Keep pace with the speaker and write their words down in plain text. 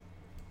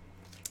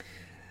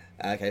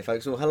Okay,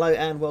 folks, well, hello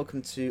and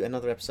welcome to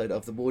another episode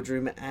of The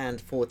Boardroom.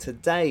 And for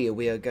today,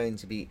 we are going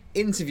to be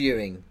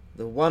interviewing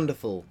the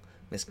wonderful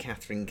Miss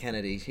Catherine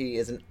Kennedy. She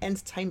is an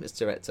entertainment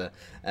director,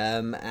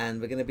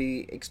 and we're going to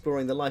be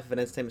exploring the life of an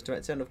entertainment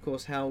director and, of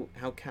course, how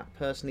Kat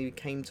personally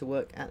came to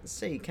work at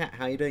sea. Kat,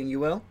 how are you doing?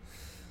 You well?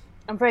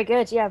 I'm very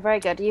good, yeah,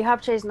 very good. You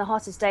have chosen the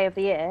hottest day of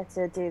the year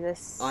to do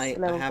this I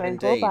little have phone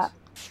call, indeed.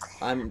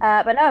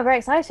 but no, I'm very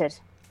excited.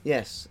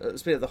 Yes,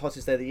 speaking of the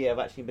hottest day of the year, I've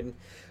actually been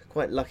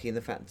quite lucky in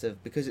the fact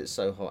of, because it's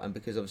so hot and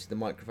because obviously the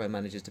microphone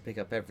manages to pick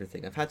up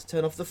everything, I've had to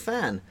turn off the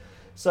fan.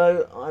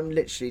 So I'm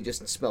literally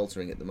just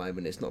sweltering at the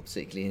moment. It's not a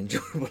particularly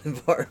enjoyable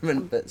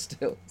environment, but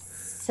still.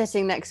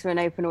 Sitting next to an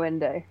open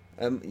window.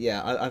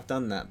 Yeah, I've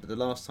done that, but the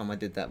last time I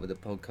did that with a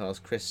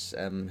podcast, Chris,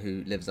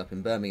 who lives up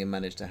in Birmingham,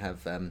 managed to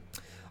have...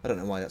 I don't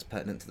know why that's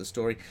pertinent to the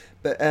story,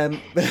 but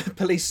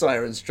police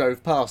sirens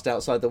drove past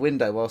outside the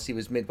window whilst he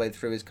was midway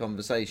through his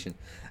conversation.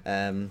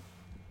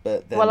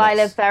 I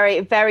live very,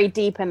 very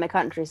deep in the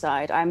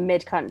countryside. I'm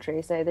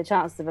mid-country, so the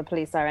chances of a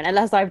police siren,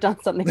 unless I've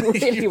done something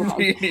really wrong,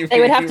 they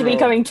would have to be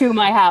coming to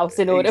my house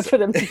in order for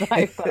them to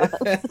drive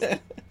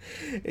past.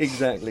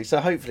 Exactly. So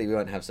hopefully we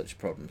won't have such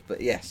problems. But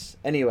yes.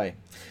 Anyway,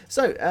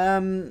 so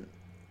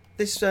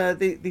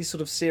these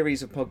sort of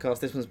series of podcasts,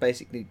 this one's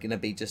basically going to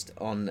be just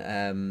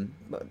on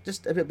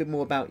just a little bit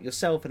more about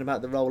yourself and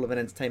about the role of an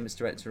entertainment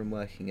director and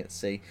working at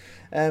sea.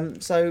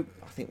 So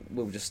I think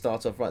we'll just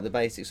start off right at the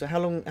basics. So how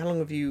long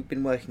have you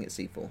been working at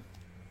sea for?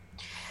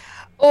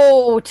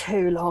 Oh,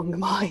 too long,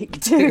 Mike.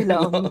 Too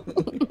long.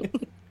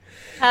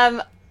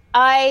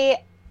 I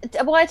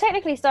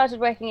technically started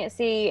working at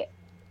sea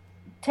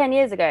 10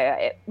 years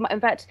ago. In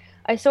fact,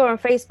 I saw on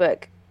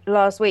Facebook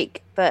last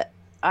week that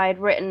I'd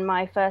written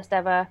my first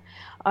ever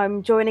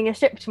 "I'm joining a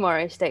ship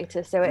tomorrow"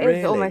 status, so it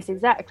is almost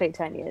exactly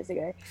 10 years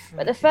ago.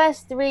 But the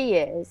first 3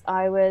 years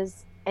I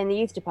was in the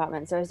youth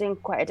department, so I was doing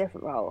quite a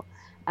different role,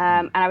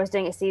 and I was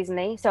doing it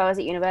seasonally. So I was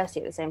at university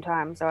at the same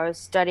time, so I was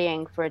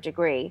studying for a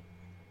degree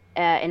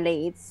in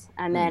Leeds,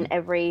 and then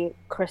every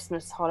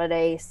Christmas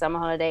holiday, summer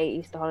holiday,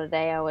 Easter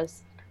holiday, I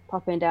was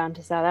popping down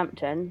to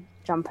Southampton,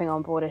 jumping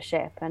on board a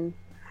ship and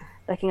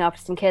looking after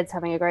some kids,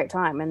 having a great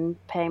time and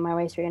paying my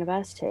way through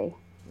university.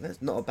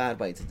 That's not a bad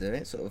way to do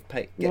it. Sort of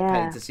get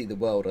paid to see the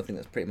world. I think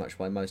that's pretty much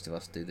why most of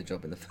us do the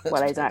job in the first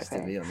place. Exactly.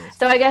 To be honest.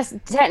 So I guess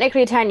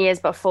technically 10 years,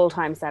 but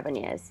full-time 7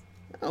 years.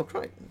 Oh,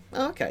 right.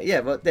 Oh, okay.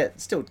 Yeah, but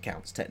that still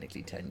counts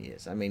technically 10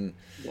 years. I mean,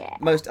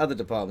 most other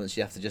departments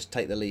you have to just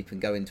take the leap and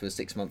go into a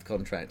 6-month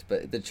contract,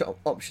 but the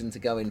option to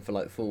go in for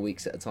like 4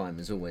 weeks at a time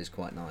is always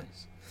quite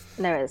nice.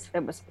 No,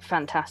 it was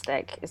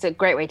fantastic. It's a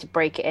great way to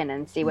break it in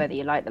and see whether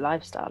you like the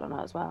lifestyle or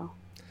not as well.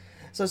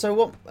 So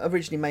what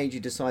originally made you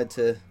decide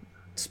to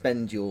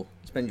spend your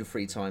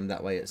free time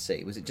that way at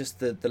sea? Was it just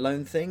the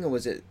loan thing, or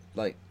was it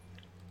like...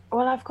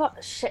 Well, I've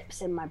got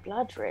ships in my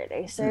blood,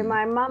 really. So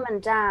my mum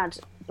and dad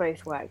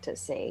both worked at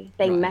sea.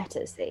 They met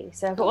at sea.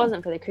 So if it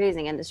wasn't for the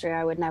cruising industry,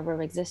 I would never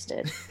have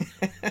existed.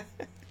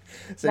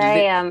 So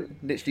they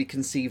literally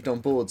conceived on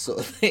board, sort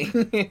of thing.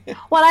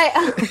 Well,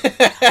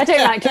 I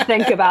don't like to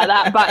think about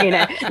that, but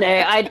no,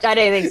 I don't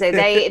think so.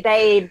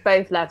 They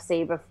both left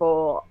sea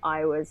before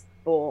I was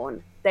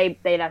born. They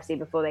left sea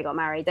before they got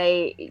married.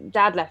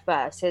 Dad left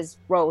first. His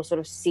role sort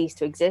of ceased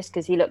to exist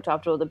because he looked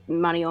after all the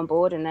money on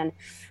board. And then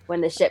when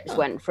the ships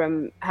went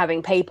from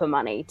having paper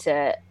money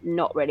to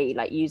not really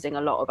like using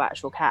a lot of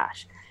actual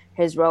cash,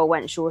 his role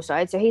went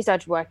shoreside. So he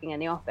started working in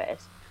the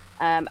office.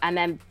 And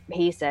then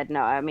he said,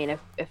 no, I mean,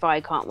 if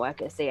I can't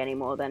work at sea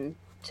anymore, then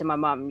to my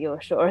mum,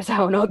 you're sure as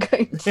hell not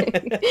going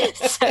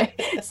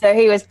to. so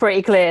he was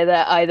pretty clear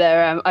that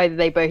either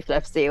they both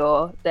left sea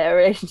or their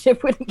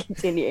relationship wouldn't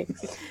continue.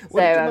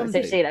 So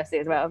she left sea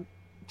as well.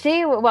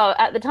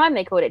 At the time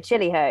they called it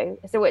Chili Ho,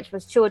 which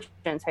was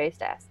children's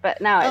hostess, but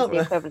now it's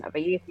the equivalent of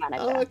a youth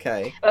manager. Oh,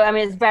 okay. But I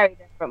mean, it's very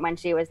different when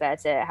she was there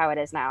to how it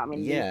is now. I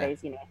mean, these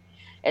days,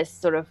 it's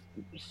sort of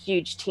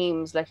huge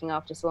teams looking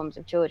after swarms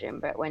of children,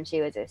 but when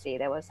she was at sea,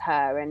 there was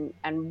her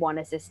and one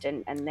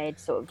assistant, and they'd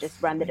sort of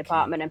just run the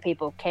department, and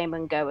people came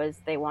and go as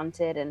they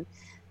wanted, and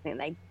I think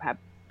they had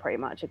pretty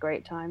much a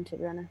great time, to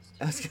be honest.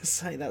 I was gonna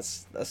say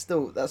that's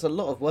a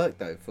lot of work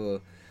though.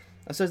 For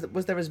I suppose,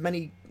 was there as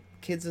many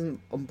kids on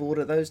board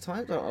at those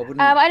times? I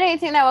don't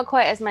think there were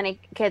quite as many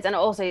kids, and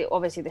also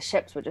obviously the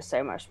ships were just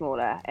so much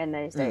smaller in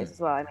those days as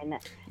well. I mean,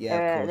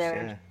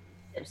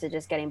 ships are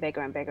just getting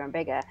bigger and bigger and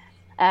bigger.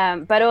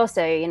 But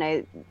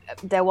also,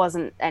 there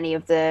wasn't any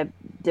of the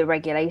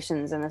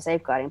regulations and the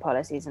safeguarding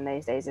policies in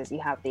those days as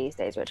you have these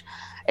days, which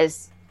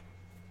is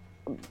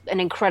an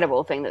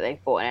incredible thing that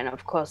they've brought in, and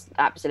of course,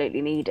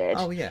 absolutely needed.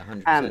 Oh yeah,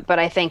 100%. But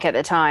I think at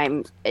the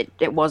time,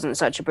 it wasn't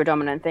such a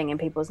predominant thing in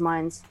people's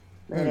minds,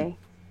 really.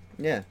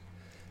 Yeah.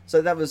 So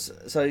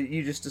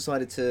you just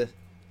decided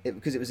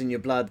because it was in your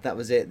blood. That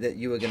was it. That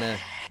you were gonna.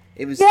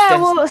 It was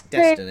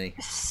destiny.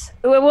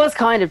 It was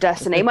kind of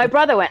destiny. My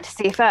brother went to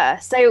sea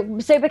first,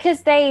 so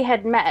because they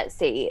had met at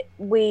sea,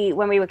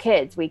 when we were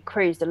kids, we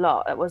cruised a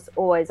lot. It was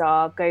always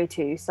our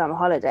go-to summer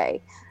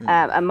holiday.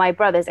 And my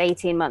brother's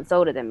 18 months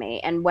older than me,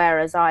 and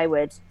whereas I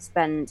would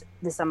spend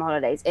the summer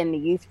holidays in the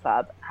youth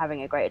club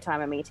having a great time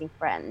and meeting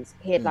friends,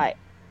 he'd like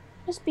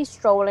just be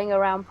strolling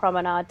around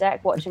promenade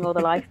deck, watching all the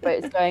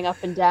lifeboats going up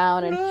and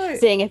down, and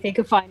seeing if he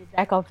could find a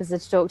deck officer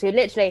to talk to.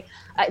 Literally,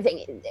 I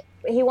think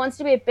he wanted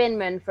to be a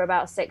binman for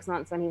about 6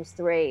 months when he was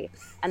 3,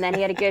 and then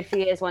he had a good few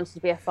years wanted to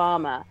be a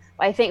farmer.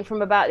 But I think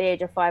from about the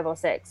age of 5 or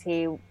 6,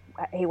 he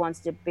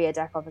wanted to be a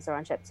deck officer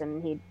on ships,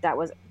 and that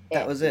was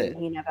it.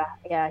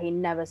 He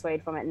never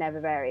swayed from it,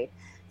 never varied.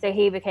 So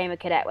he became a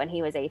cadet when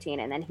he was 18,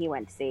 and then he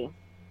went to sea.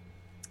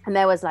 And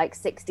there was like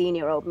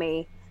 16-year-old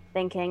me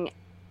thinking,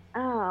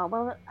 oh,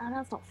 well,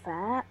 that's not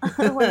fair. I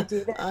don't want to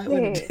do that. I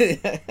wouldn't do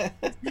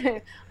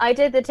that. I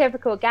did the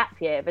typical gap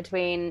year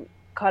between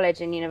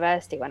college and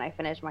university when I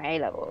finished my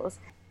A-levels.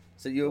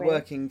 So you were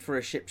working for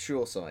a ship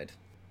shoreside?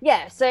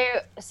 Yeah,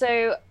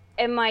 so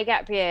in my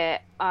gap year,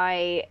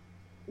 I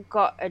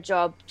got a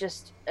job,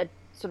 just a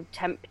sort of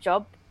temp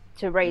job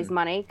to raise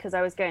money because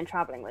I was going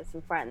travelling with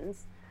some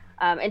friends.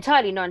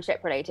 Entirely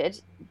non-ship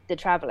related, the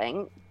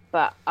travelling,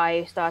 but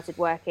I started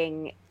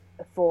working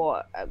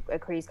for a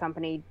cruise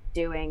company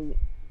doing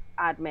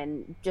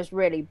admin, just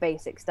really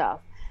basic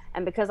stuff.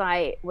 And because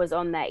I was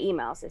on their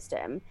email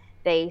system,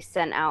 they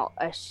sent out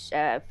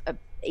a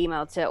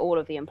email to all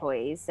of the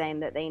employees saying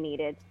that they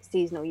needed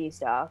seasonal youth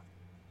staff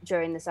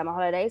during the summer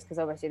holidays, because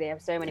obviously they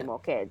have so many more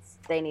kids,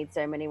 they need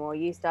so many more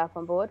youth staff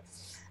on board.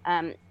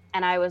 And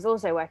I was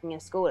also working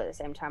in school at the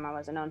same time. I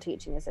was a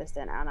non-teaching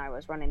assistant and I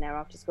was running their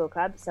after school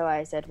club. So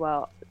I said,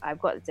 well, I've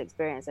got this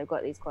experience, I've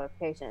got these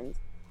qualifications,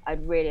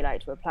 I'd really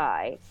like to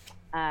apply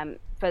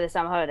for the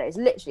summer holidays,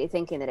 literally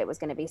thinking that it was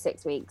going to be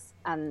 6 weeks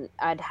and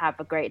I'd have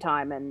a great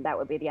time and that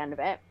would be the end of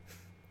it.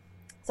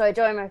 So I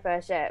joined my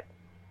first ship,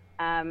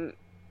 and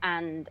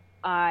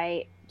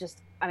I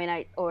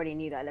already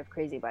knew that I loved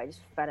cruising, but I just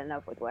fell in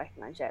love with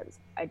working on ships.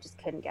 I just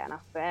couldn't get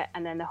enough of it.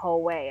 And then the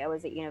whole way I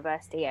was at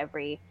university,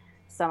 every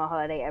summer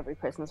holiday, every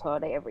Christmas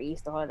holiday, every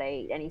Easter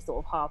holiday, any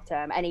sort of half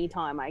term, any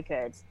time I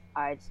could,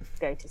 I'd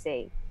go to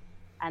sea.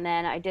 And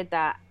then I did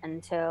that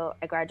until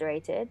I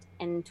graduated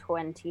in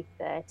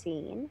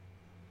 2013,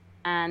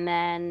 and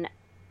then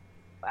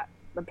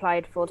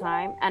applied full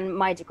time. And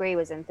my degree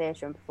was in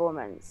theatre and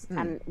performance.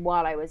 And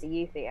while I was a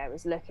youthie, I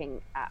was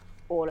looking at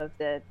all of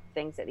the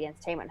things that the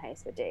entertainment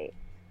host would do,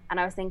 and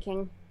I was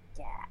thinking,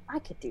 yeah, I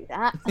could do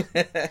that.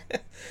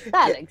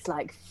 That looks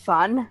like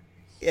fun.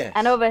 Yeah.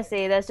 And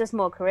obviously, there's just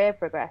more career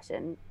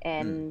progression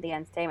in the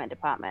entertainment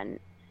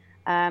department.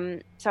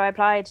 So I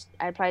applied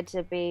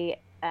to be.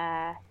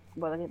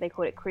 Well, they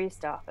called it cruise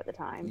staff at the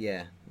time.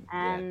 Yeah.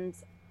 And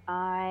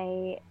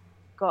I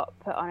got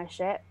put on a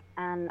ship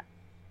and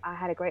I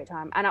had a great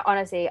time. And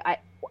honestly, I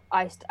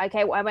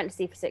went to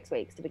sea for 6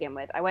 weeks to begin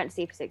with. I went to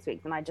sea for 6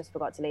 weeks and I just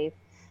forgot to leave.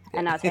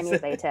 And now 10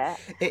 years later,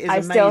 I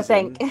amazing. Still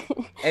think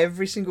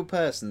every single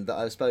person that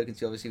I've spoken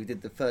to, obviously we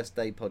did the first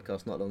day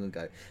podcast not long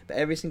ago, but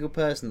every single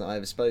person that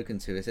I've spoken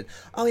to has said,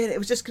 oh yeah, it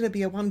was just going to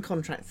be a one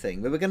contract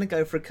thing. We were going to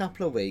go for a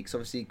couple of weeks.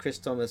 Obviously Chris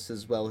Thomas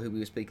as well, who we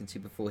were speaking to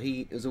before,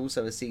 he was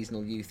also a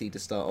seasonal youthie to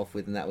start off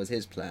with, and that was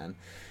his plan.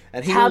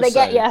 And he they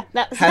get you.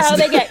 That's how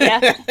they get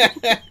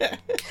you.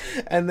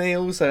 And they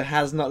also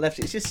has not left.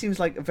 It just seems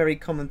like a very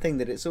common thing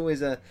that it's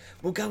always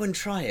we'll go and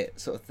try it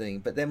sort of thing.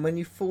 But then when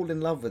you fall in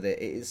love with it,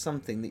 it is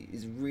something that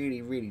is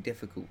really, really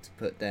difficult to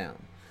put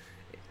down.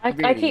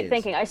 I keep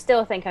thinking, I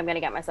still think I'm going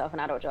to get myself an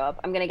adult job.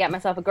 I'm going to get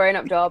myself a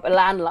grown-up job, a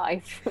land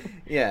life.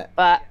 Yeah.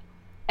 But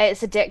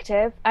it's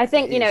addictive. I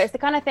think, it's the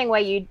kind of thing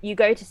where you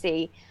go to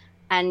sea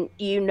and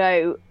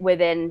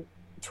within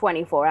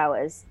 24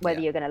 hours whether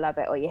you're going to love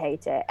it or you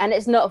hate it, and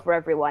it's not for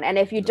everyone. And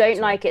if you don't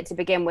like it to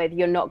begin with,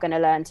 you're not going to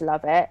learn to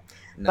love it.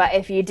 No. But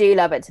if you do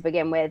love it to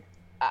begin with,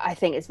 I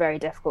think it's very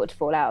difficult to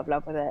fall out of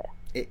love with it.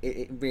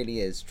 It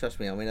really is, trust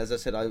me. I mean, as I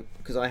said,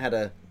 because I had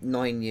a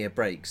 9-year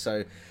break,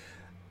 so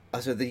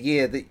the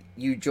year that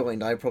you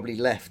joined, I probably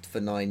left for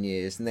 9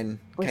 years and then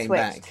came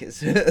back,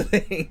 sort of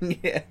thing.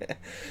 Yeah.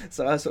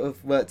 So I sort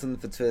of worked on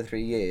them for 2 or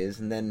 3 years,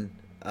 and then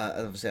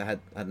obviously I had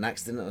an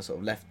accident. I sort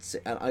of left,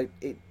 and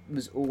it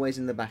was always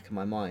in the back of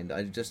my mind.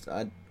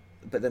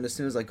 But then as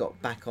soon as I got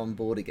back on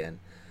board again,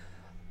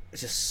 I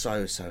was just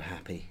so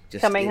happy.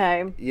 Just coming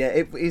home. Yeah,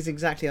 it is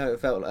exactly how it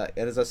felt like.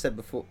 And as we said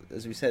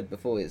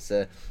before, it's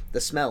the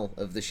smell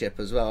of the ship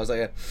as well. I was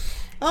like,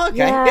 oh, okay,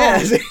 yeah,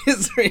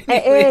 it's really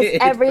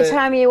weird, every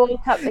time you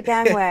walk up the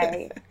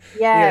gangway.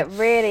 Yeah, it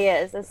really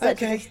is. It's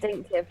such a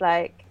distinctive,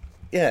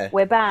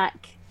 we're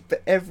back.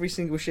 But every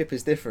single ship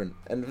is different,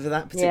 and for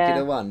that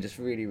particular one, just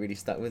really, really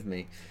stuck with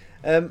me.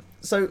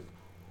 So,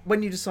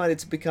 when you decided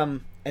to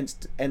become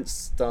Ent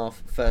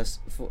staff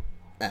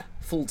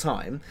full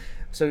time,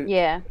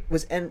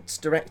 was Ent's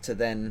director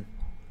then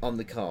on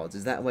the cards?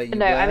 Is that where you were?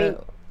 No, I mean,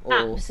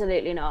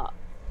 absolutely not.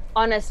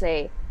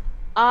 Honestly,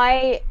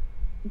 I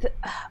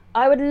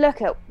would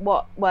look at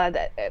what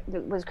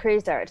was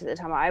cruise director at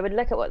the time. I would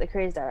look at what the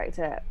cruise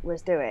director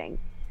was doing,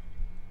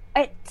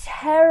 it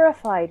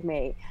terrified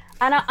me.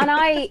 And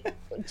I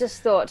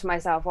just thought to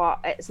myself, well,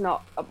 it's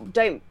not,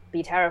 don't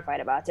be terrified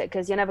about it,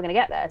 because you're never going to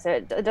get there. So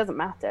it doesn't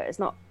matter. It's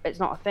not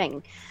a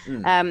thing.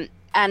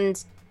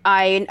 And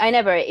I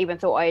never even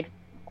thought I'd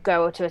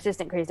go to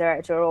assistant cruise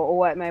director or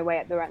work my way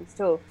up the ranks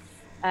at all.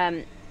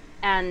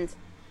 And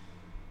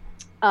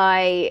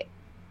I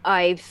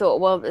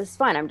thought, well, it's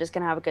fine. I'm just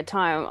going to have a good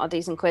time. I'll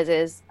do some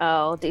quizzes.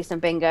 I'll do some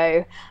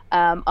bingo.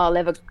 I'll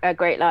live a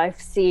great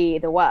life, see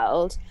the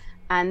world.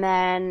 And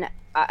then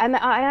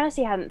I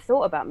honestly hadn't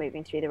thought about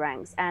moving through the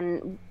ranks.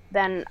 And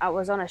then I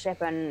was on a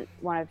ship, and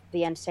one of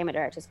the entertainment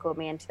directors called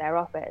me into their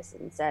office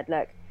and said,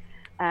 look,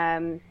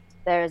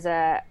 there's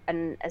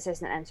an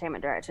assistant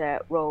entertainment director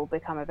role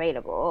become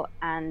available,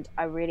 and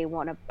I've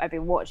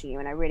been watching you,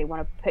 and I really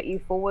want to put you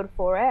forward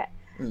for it.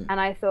 And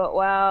I thought,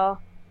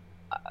 well,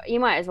 you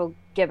might as well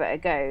give it a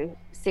go,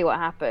 see what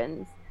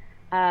happens.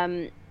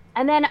 And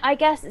then I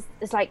guess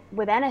it's like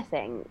with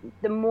anything,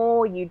 the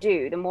more you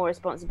do, the more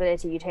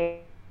responsibility you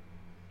take.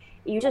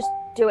 You just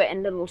do it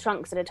in little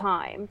chunks at a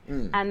time,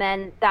 and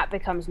then that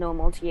becomes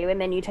normal to you, and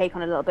then you take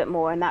on a little bit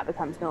more, and that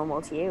becomes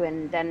normal to you.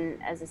 And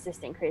then as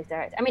assistant cruise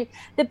director, I mean,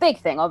 the big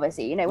thing,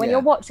 obviously, when you're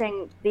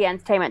watching the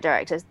entertainment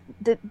directors,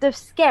 the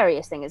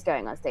scariest thing is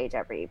going on stage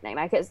every evening.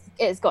 Like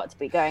it's got to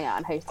be going out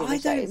and hosting the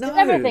shows. It's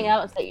everything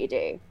else that you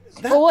do.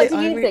 Well, what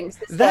do you think's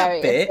the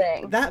scariest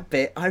thing? That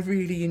bit I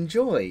really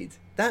enjoyed.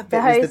 That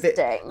bit was the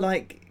bit,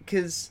 like,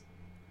 because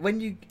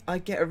when I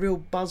get a real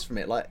buzz from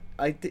it, like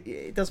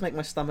it does make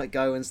my stomach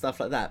go and stuff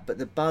like that, but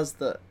the buzz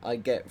that I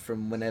get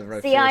from whenever I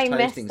finish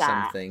hosting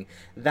something,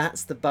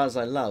 that's the buzz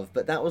I love.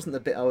 But that wasn't the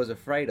bit I was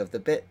afraid of. The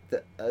bit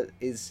that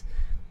is,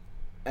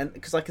 and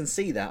because I can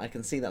see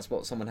that's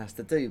what someone has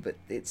to do, but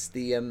it's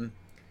the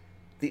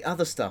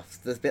other stuff,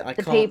 the bit I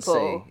can't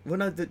see. Well,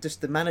 no, just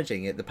the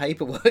managing it, the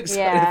paperwork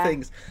side of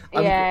things.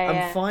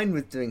 I'm fine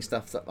with doing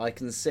stuff that I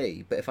can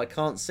see, but if I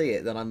can't see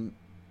it, then I'm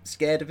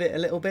scared of it a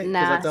little bit,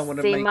 because I don't want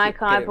to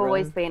Michael, I've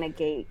always been a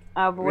geek.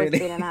 I've always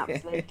been an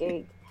absolute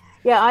geek.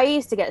 Yeah, I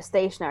used to get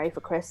stationery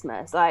for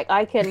Christmas. Like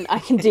I can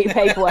do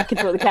paperwork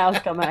until the cows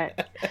come home.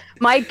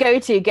 My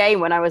go-to game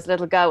when I was a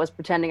little girl was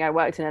pretending I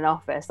worked in an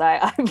office.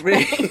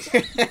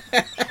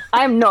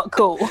 I'm not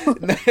cool.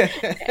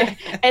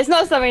 It's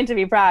not something to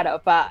be proud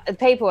of, but the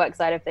paperwork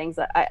side of things,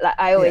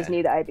 I always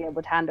knew that I'd be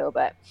able to handle.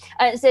 But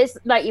so it's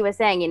like you were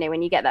saying,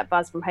 when you get that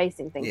buzz from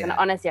hosting things, and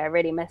honestly, I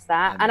really miss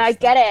that. I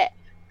get it.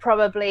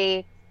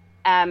 Probably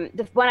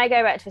when I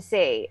go back to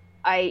sea,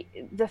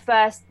 the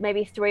first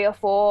maybe 3 or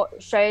 4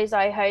 shows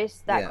I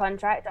host that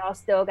contract, I'll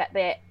still get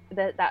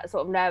that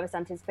sort of nervous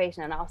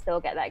anticipation, and I'll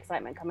still get that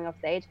excitement coming off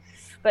stage.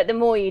 But the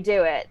more you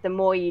do it, the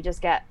more you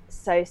just get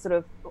so sort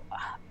of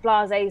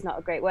blasé is not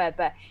a great word,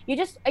 but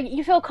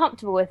you feel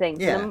comfortable with things.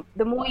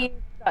 The more you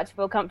start to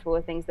feel comfortable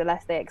with things, the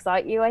less they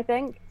excite you, I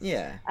think.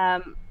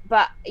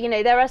 But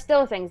there are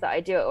still things that I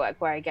do at work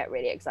where I get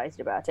really excited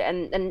about it,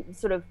 and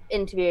sort of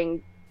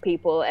interviewing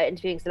people,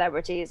 interviewing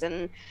celebrities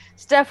and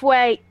stuff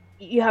where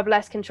you have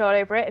less control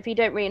over it. If you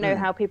don't really know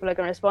how people are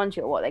going to respond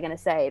to you or what they're going to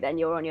say, then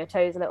you're on your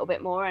toes a little bit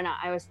more, and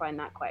I always find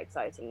that quite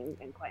exciting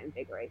and quite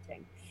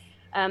invigorating.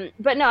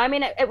 But no, I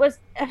mean, it was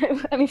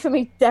for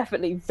me,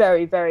 definitely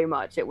very, very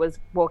much it was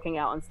walking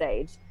out on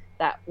stage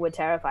that would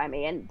terrify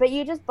me, but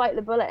you just bite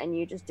the bullet and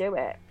you just do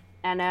it.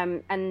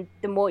 And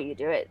the more you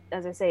do it,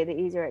 as I say, the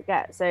easier it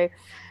gets. So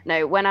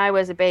no, when I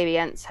was a baby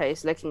Ents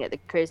host looking at the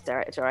cruise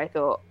director, I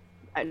thought,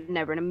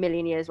 never in a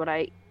million years would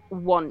I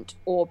want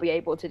or be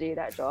able to do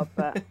that job.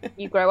 But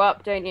you grow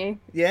up, don't you?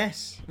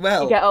 Yes.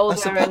 Well, you get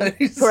older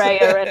and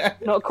grayer and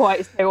not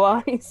quite so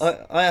wise.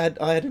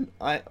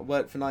 I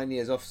worked for 9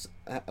 years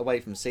away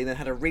from sea, then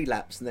had a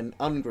relapse, and then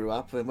ungrew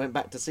up and went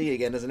back to sea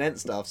again as an Ent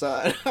staff.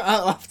 So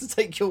I'll have to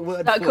take your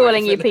word. Start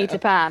calling you Peter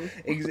Pan.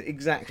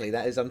 Exactly.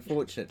 That is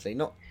unfortunately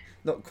not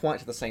quite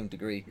to the same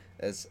degree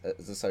as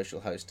a social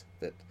host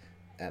that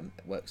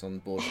works on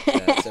board.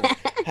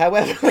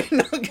 However, we're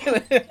not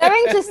going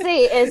to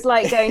sea is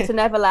like going to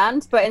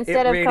Neverland, but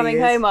instead of coming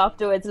home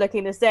afterwards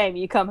looking the same,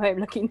 you come home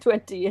looking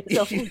 20 years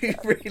older. You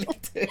really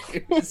do.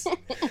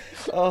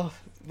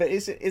 But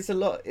it's a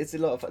lot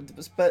of fun.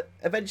 But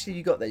eventually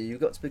you got there. You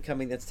got to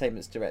becoming the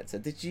entertainment director.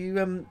 Did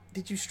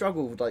you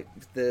struggle with like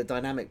the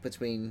dynamic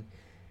between?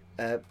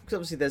 Because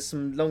obviously there's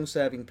some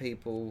long-serving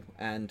people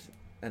and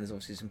there's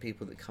obviously some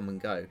people that come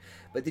and go.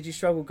 But did you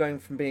struggle going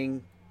from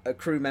being a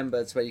crew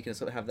member to where you can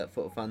sort of have that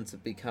foot of fun to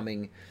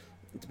becoming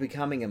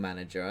a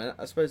manager?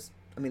 I suppose,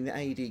 I mean, the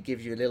AED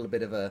gives you a little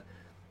bit of a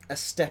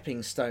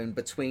stepping stone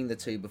between the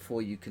two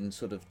before you can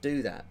sort of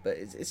do that, but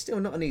it's still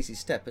not an easy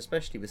step,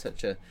 especially with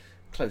such a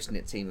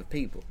close-knit team of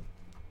people.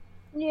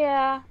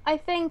 Yeah, I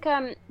think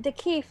the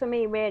key for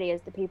me really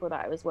is the people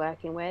that I was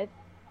working with,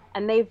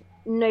 and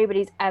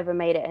nobody's ever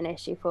made it an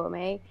issue for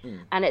me,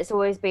 and it's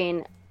always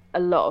been a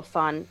lot of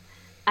fun.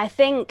 I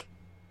think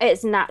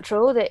it's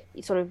natural that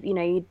sort of,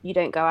 you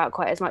don't go out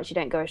quite as much, you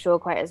don't go ashore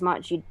quite as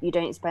much, you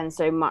don't spend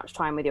so much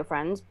time with your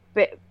friends,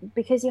 but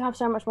because you have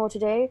so much more to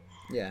do.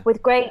 Yeah.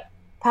 With great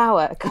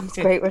power comes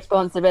great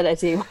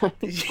responsibility.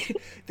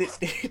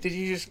 Did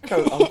you just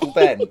quote Uncle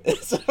Ben?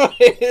 Sorry,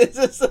 it's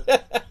just...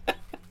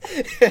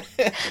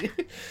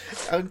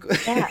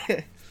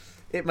 Yeah.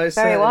 It most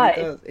Very certainly wise.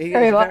 does. He's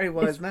Very a wise. very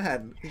wise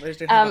man. He managed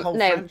to have a whole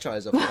No.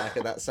 franchise off the back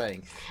of that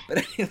saying.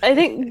 But anyway. I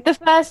think the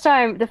first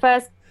time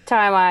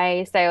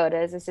I sailed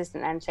as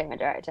assistant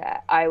entertainment director,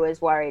 I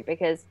was worried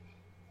because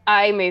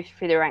I moved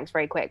through the ranks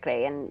very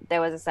quickly, and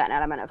there was a certain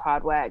element of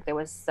hard work. There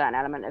was a certain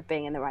element of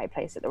being in the right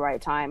place at the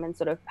right time and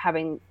sort of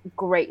having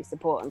great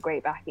support and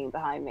great backing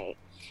behind me.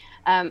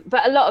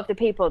 But a lot of the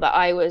people that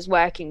I was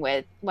working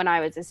with when I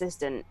was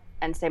assistant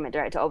entertainment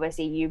director,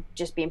 obviously you've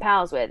just been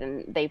pals with,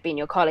 and they've been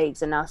your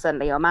colleagues, and now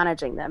suddenly you're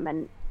managing them,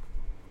 and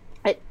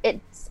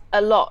it's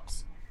a lot,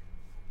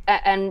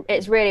 and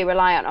it's really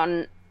reliant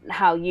on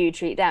how you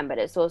treat them, but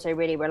it's also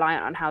really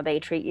reliant on how they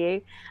treat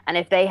you. And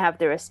if they have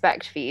the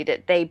respect for you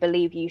that they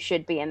believe you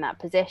should be in that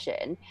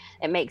position,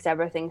 it makes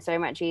everything so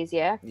much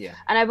easier. Yeah.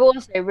 And I've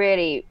also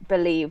really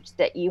believed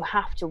that you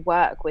have to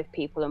work with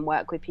people and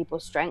work with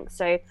people's strengths.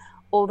 So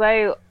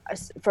although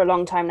for a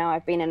long time now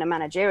I've been in a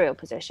managerial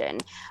position,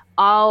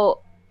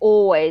 I'll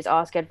always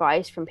ask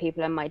advice from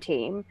people in my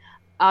team.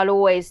 I'll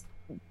always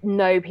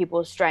know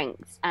people's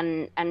strengths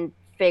and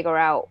figure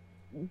out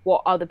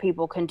what other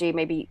people can do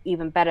maybe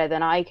even better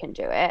than I can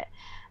do it,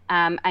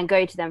 and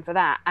go to them for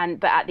that.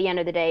 But at the end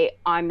of the day,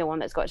 I'm the one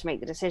that's got to make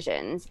the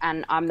decisions,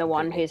 and I'm the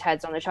one whose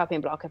head's on the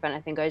chopping block if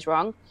anything goes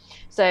wrong.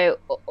 So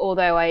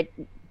although I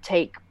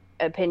take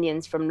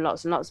opinions from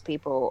lots and lots of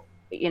people,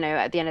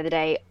 at the end of the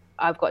day,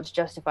 I've got to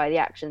justify the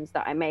actions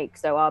that I make,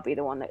 so I'll be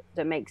the one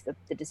that makes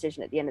the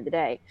decision at the end of the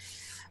day.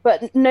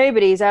 But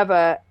nobody's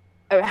ever,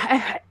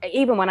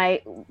 even when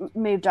I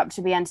moved up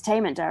to be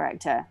entertainment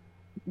director,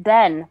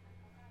 then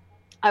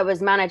I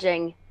was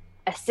managing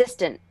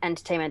assistant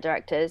entertainment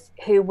directors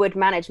who would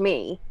manage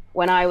me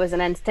when I was an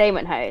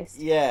entertainment host.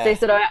 Yeah. So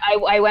sort of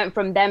I went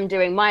from them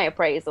doing my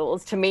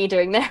appraisals to me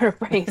doing their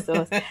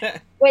appraisals,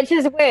 which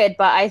is weird.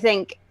 But I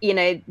think,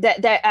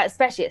 that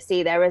especially at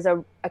sea, there is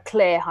a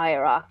clear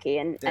hierarchy,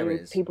 and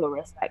people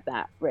respect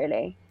that,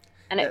 really.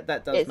 And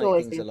that does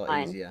make things a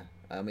lot easier.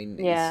 I mean,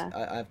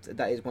 yeah.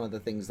 That is one of the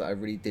things that I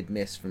really did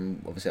miss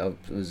from, obviously, I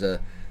was a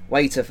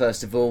waiter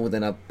first of all,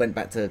 then I went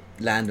back to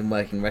land and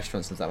working in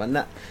restaurants and stuff,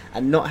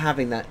 and not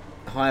having that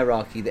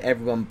hierarchy that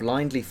everyone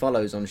blindly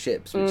follows on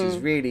ships, which is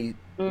really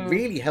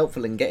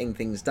helpful in getting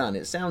things done.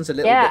 It sounds a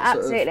little bit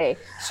absolutely. Sort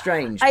of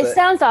strange. It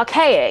sounds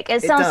archaic.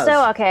 It sounds so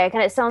archaic,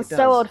 and it sounds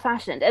so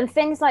old-fashioned. And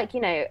things like,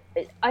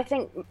 I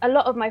think a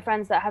lot of my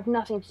friends that have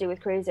nothing to do with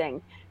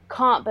cruising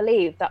can't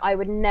believe that I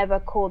would never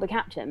call the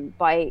captain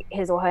by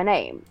his or her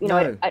name.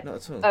 No, not at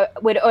all.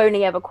 Would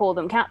only ever call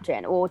them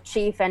captain, or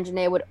chief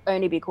engineer would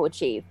only be called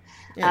chief.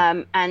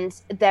 Yeah. And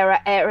there are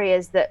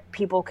areas that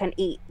people can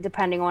eat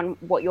depending on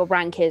what your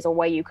rank is, or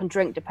where you can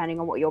drink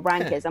depending on what your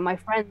rank is. And my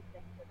friends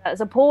think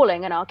that's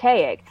appalling and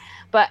archaic,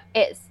 but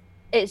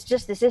it's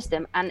just the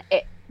system, and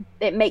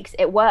it makes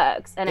it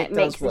works, and it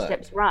makes the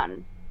ships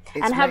run.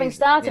 And having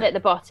started at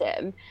the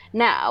bottom,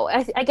 now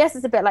I guess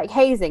it's a bit like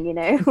hazing,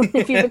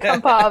 if you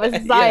become part of a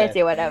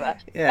society or whatever.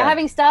 Yeah. But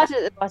having started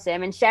at the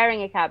bottom and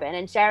sharing a cabin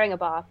and sharing a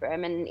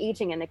bathroom and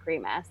eating in the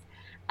crew mess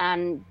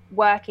and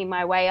working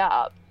my way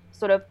up,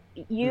 sort of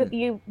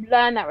you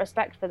learn that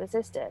respect for the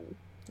system.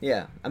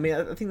 Yeah, I mean,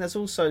 I think that's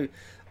also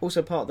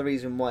part of the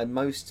reason why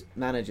most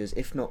managers,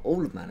 if not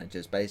all of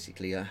managers,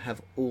 basically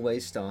have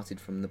always started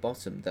from the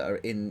bottom, that are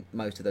in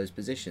most of those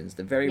positions.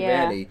 That very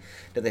rarely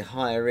do they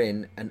hire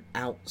in an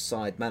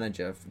outside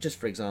manager. Just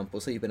for example,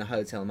 so you've been a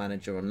hotel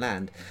manager on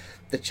land,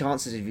 the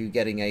chances of you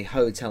getting a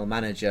hotel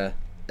manager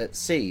at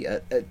sea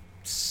are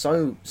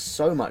so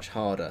much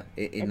harder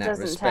in that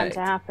respect. It doesn't tend to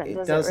happen, it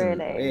does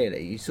doesn't it really?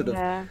 Really. You sort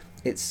of,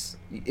 it's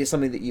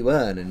something that you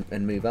earn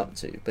and move up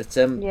to. But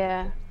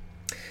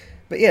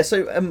But yeah,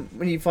 so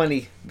when you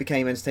finally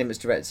became entertainment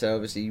director,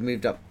 obviously you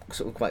moved up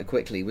sort of quite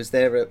quickly.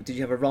 Did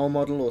you have a role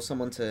model or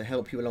someone to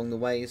help you along the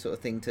way, sort of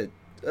thing, to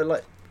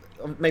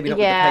maybe not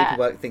with the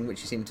paperwork thing,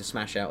 which you seem to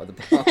smash out of the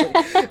park,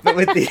 but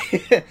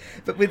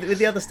with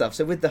the other stuff?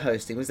 So with the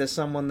hosting, was there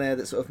someone there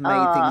that sort of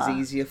made things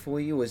easier for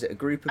you? Was it a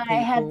group of people? I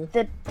had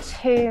the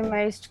two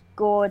most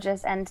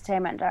gorgeous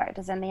entertainment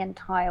directors in the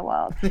entire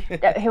world,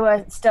 who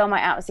are still my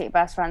absolute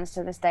best friends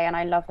to this day, and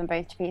I love them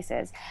both to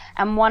pieces.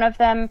 And one of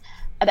them,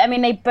 I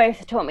mean, they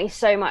both taught me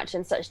so much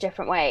in such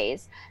different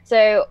ways.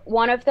 So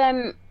one of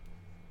them,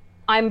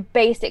 I'm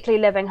basically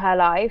living her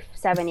life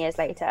 7 years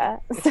later.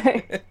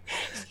 So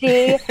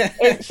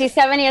she's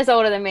 7 years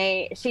older than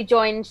me. She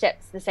joined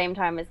ships the same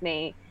time as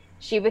me.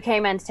 She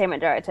became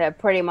entertainment director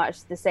pretty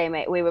much the same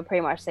age. We were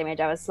pretty much the same age.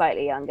 I was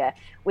slightly younger.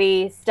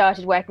 We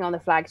started working on the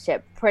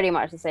flagship pretty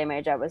much the same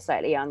age. I was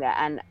slightly younger,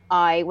 and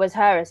I was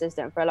her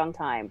assistant for a long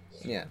time.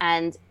 Yeah.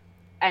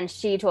 And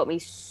she taught me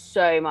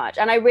so much,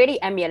 and I really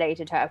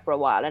emulated her for a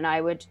while. And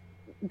I would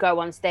go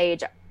on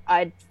stage,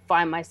 I'd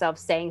find myself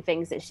saying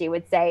things that she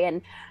would say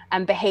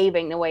and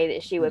behaving the way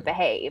that she would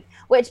behave,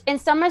 which in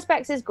some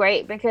respects is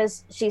great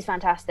because she's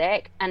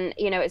fantastic, and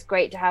it's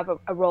great to have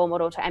a role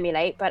model to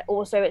emulate, but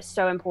also it's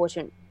so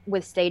important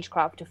with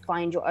stagecraft to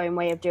find your own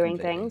way of doing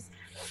things.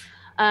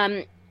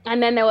 And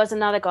then there was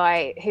another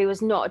guy who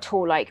was not at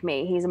all like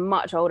me. He's a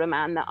much older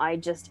man that I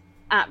just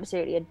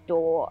absolutely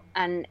adore,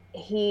 and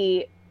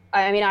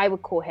I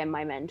would call him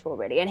my mentor,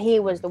 really. And he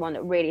was the one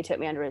that really took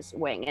me under his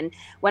wing. And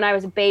when I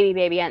was a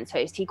baby Ents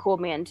host, he called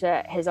me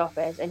into his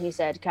office and he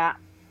said, Kat,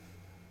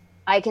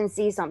 I can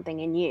see something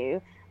in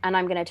you and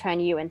I'm going to turn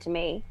you into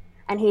me.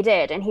 And he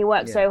did. And he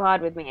worked so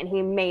hard with me, and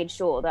he made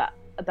sure that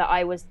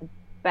I was the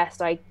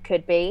best I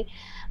could be.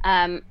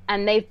 And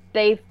they've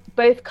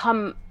both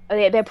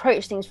they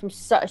approach things from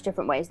such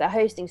different ways. Their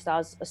hosting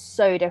styles are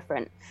so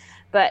different.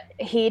 But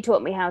he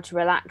taught me how to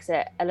relax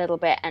it a little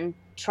bit and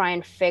try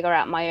and figure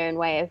out my own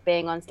way of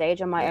being on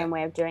stage and my own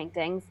way of doing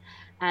things.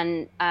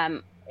 And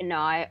I'm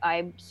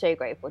so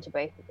grateful to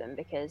both of them,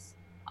 because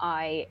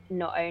I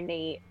not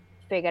only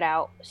figured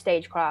out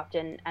stagecraft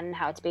and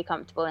how to be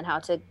comfortable and how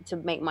to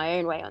make my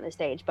own way on the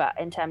stage, but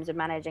in terms of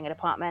managing a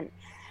department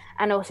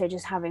and also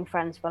just having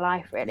friends for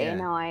life, really.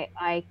 And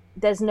I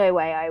there's no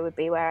way I would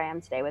be where I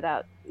am today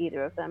without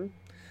either of them.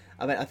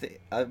 I mean,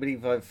 I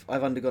believe I've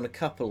undergone a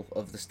couple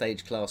of the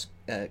stage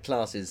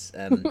classes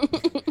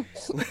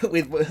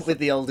with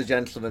the older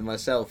gentleman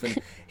myself, and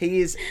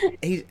he's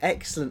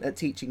excellent at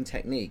teaching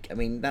technique. I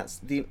mean,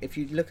 if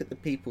you look at the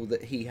people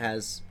that he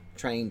has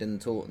trained and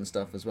taught and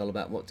stuff as well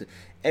about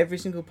every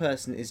single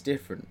person is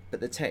different, but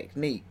the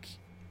technique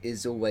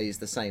is always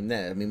the same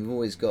there. I mean, we've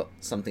always got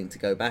something to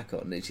go back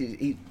on.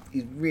 He's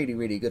really,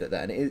 really good at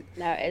that, and it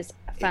is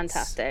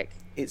fantastic.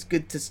 It's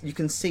good you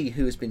can see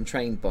who has been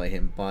trained by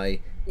him by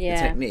the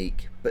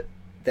technique, but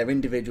their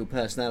individual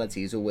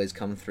personalities always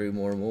come through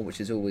more and more, which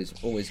is always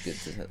good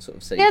to sort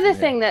of see. The other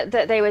thing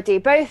that they would do,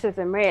 both of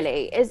them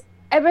really, is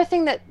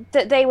everything that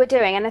they were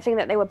doing, anything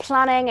that they were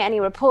planning, any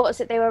reports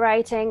that they were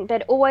writing,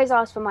 they'd always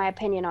ask for my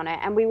opinion on it,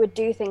 and we would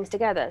do things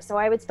together. So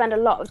I would spend a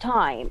lot of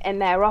time in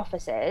their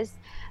offices,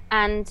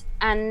 and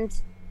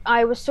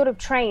I was sort of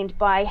trained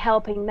by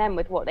helping them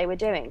with what they were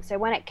doing. So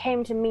when it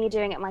came to me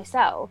doing it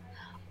myself,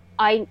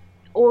 I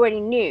already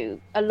knew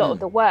a lot of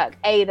the work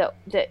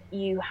that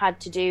you had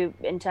to do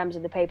in terms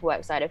of the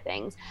paperwork side of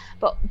things,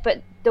 but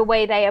the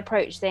way they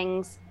approach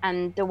things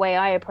and the way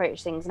I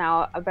approach things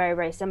now are very,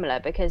 very similar,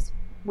 because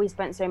we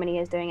spent so many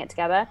years doing it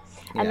together.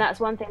 And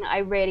that's one thing that I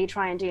really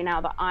try and do now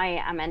that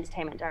I am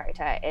entertainment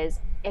director, is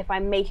if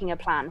I'm making a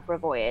plan for a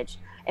voyage,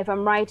 if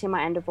I'm writing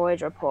my end of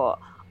voyage report,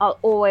 I'll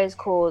always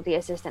call the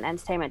assistant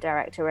entertainment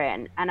director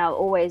in, and I'll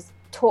always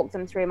talk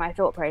them through my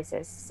thought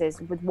processes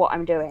with what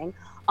I'm doing,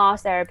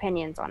 ask their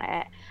opinions on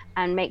it,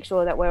 and make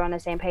sure that we're on the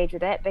same page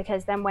with it,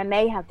 because then when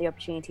they have the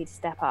opportunity to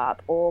step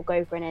up or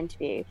go for an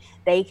interview,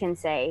 they can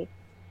say,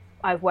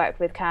 I've worked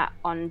with Kat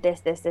on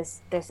this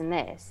and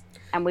this,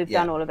 and we've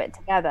done all of it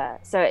together.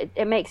 So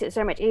it makes it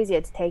so much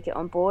easier to take it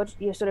on board.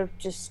 You're sort of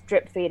just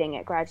drip feeding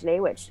it gradually,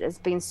 which has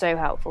been so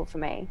helpful for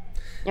me.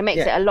 It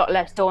makes it a lot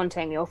less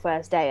daunting your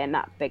first day in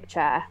that big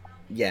chair.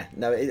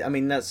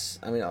 It's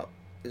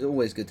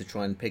always good to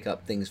try and pick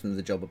up things from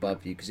the job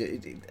above you, because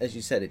as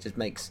you said, it just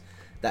makes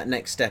that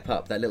next step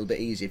up that little bit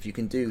easier. If you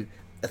can do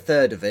a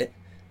third of it,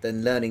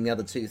 then learning the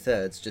other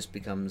 2/3 just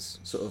becomes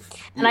sort of.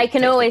 And I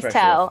can always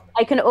tell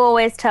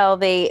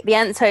the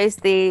Ents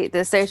host,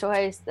 the social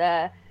host,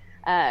 the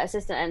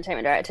assistant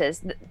entertainment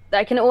directors,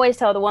 I can always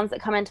tell the ones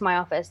that come into my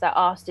office that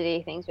ask to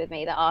do things with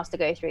me, that ask to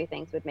go through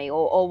things with me,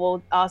 or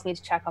will ask me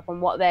to check up on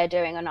what they're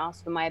doing and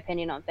ask for my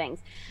opinion on things.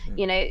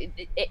 You know,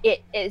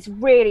 it's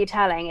really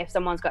telling if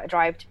someone's got a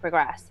drive to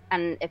progress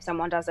and if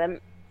someone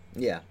doesn't.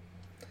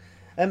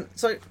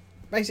 So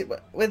basically,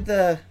 with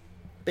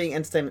being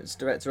entertainment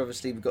director,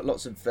 obviously we've got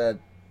lots of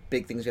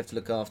big things we have to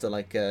look after,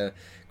 like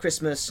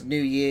Christmas,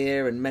 New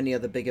Year, and many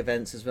other big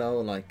events as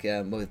well, like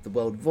with the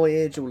World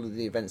Voyage, all of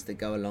the events that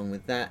go along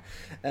with that.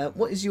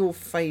 What is your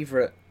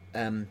favourite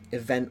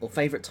event or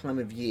favourite time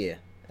of year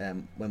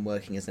when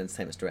working as an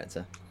entertainment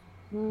director?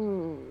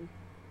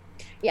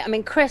 Yeah, I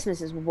mean,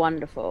 Christmas is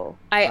wonderful.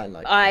 I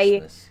like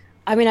Christmas.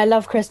 I mean, I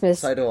love Christmas.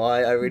 So do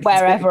I. I really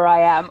wherever do. I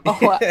am.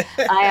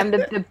 I am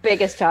the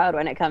biggest child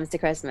when it comes to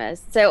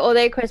Christmas. So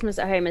although Christmas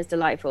at home is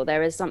delightful,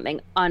 there is something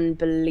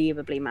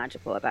unbelievably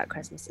magical about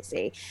Christmas at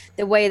sea.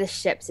 The way the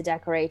ships are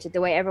decorated, the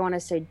way everyone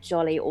is so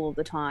jolly all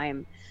the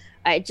time.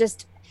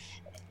 It's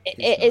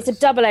nice. A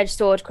double-edged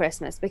sword,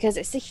 Christmas, because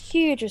it's a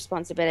huge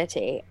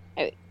responsibility.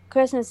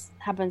 Christmas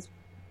happens,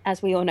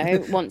 as we all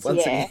know, once a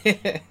year.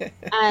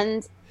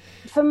 And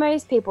for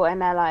most people in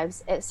their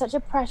lives, it's such a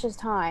precious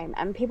time,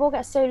 and people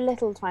get so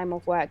little time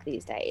off work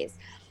these days.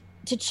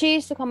 To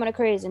choose to come on a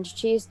cruise and to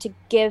choose to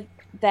give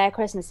their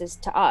Christmases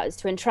to us,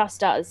 to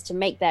entrust us to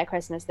make their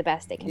Christmas the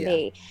best it can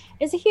be,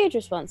 is a huge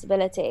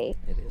responsibility.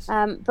 It is.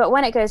 But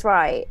when it goes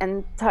right,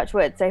 and touch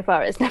wood, so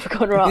far it's never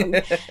gone wrong,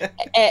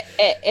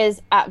 it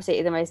is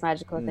absolutely the most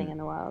magical thing in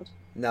the world.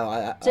 No,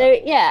 I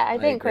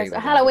think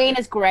Christmas. Halloween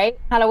is great.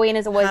 Halloween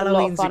is always a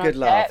lot of fun.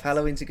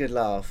 Halloween's a good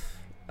laugh.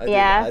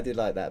 I do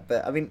like that.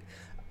 But I mean,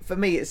 for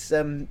me, it's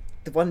the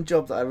one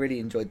job that I really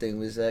enjoyed doing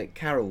was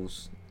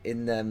carols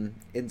in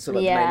sort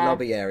of the main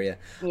lobby area.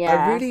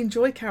 I really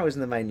enjoy carols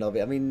in the main lobby.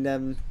 I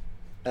mean,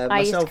 I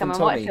used to Myself come and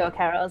and watch Tommy, your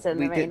carols in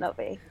we the main did.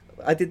 lobby.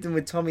 I did them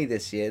with Tommy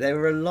this year. They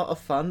were a lot of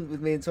fun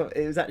with me and Tommy.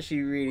 It was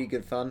actually really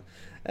good fun.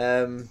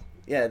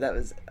 Yeah, that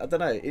was. I don't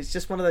know. It's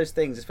just one of those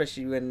things,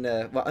 especially when.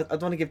 Well, I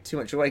don't want to give too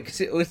much away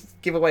because it would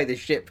give away the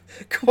ship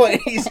quite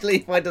easily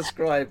if I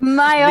describe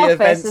My the office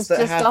events is that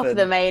just off happen.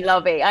 the main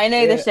lobby. I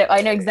know Yeah. the ship.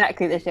 I know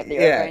exactly the ship that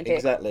you're Yeah, referring to.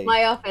 exactly.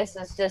 My office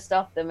is just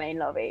off the main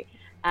lobby,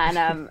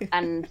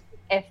 and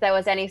if there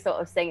was any sort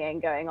of singing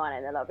going on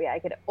in the lobby, I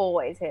could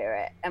always hear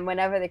it. And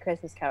whenever the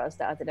Christmas carol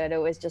started, I'd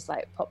always just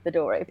like pop the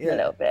door open Yeah. a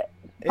little bit,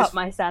 It's- pop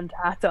my Santa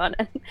hat on,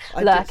 and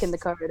I lurk just- in the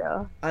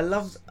corridor. I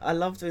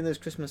love doing those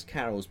Christmas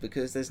carols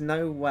because there's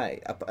no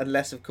way,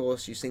 unless of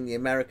course you sing the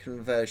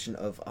American version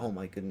of. Oh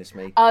my goodness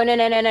me! Oh no!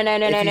 If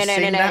you No!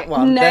 sing that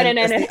one, No! then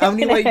No! that's the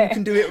only way you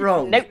can do it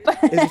wrong. Nope.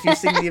 Is if you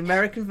sing the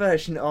American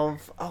version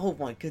of. Oh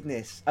my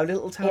goodness! A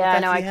Little Town Yeah,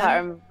 of no, I Bethlehem.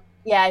 can't remember.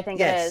 Yeah, I think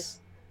it Yes, is.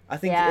 I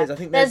think Yeah. it is. I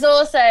think There's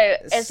also,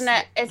 isn't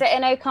it? Is it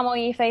in "O Come All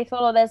Ye Faithful"?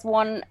 Or there's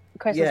one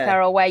Christmas Yeah.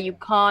 carol where you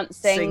can't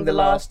sing the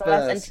last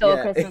verse until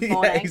yeah. Christmas Yeah,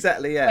 morning,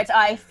 exactly. Yeah. which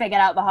I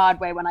figured out the hard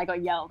way when I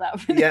got yelled at.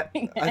 For Yeah,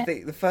 doing I it.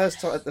 think the first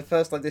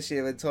time this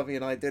year when Tommy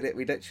and I did it,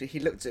 he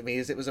looked at me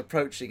as it was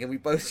approaching, and we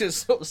both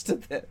just sort of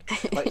stood there,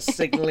 like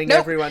signalling Nope.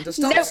 everyone to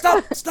stop,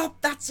 Nope. stop,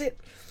 that's it.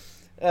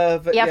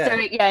 But You have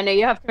yeah, to,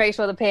 you have to make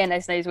sure the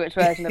pianist knows which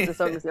version of the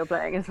songs you're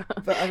playing as well.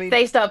 but I mean, If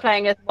they start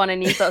playing as one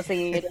and you start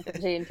singing a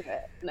different tune to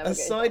it. Never goes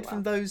aside down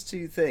from well. those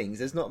two things,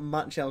 there's not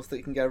much else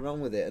that can go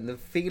wrong with it. And the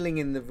feeling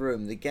in the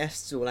room, the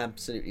guests all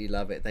absolutely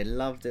love it. They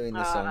love doing the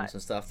Oh, songs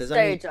and stuff.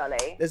 so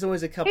jolly. There's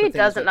always a couple Who of things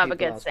doesn't that love a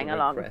people good ask when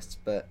sing-along? requests,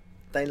 but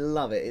they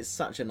love it. It's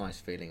such a nice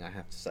feeling, I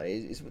have to say.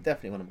 It's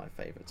definitely one of my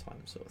favourite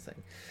times, sort of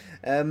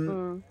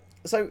thing.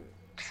 So.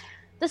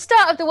 The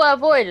start of the World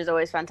Voyage is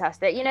always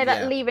fantastic. You know,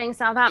 that Yeah. leaving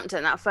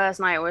Southampton, that first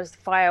night was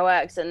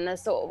fireworks, and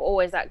there's sort of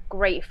always that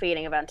great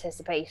feeling of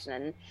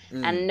anticipation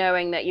and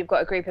knowing that you've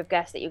got a group of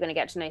guests that you're going to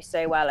get to know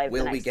so well over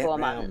Will the we next get 4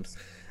 round? months.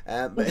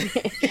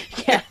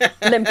 Yeah,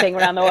 limping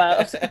around the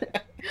world.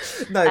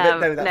 no,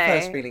 that no.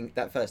 first feeling,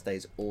 that first day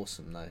is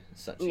awesome, though.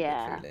 It's such a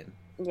Yeah. good feeling.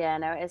 Yeah,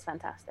 no, it is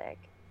fantastic.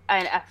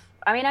 I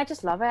mean, I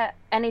just love it.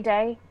 Any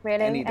day,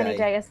 really. Any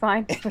day. Is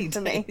fine Any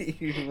for day me.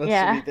 you possibly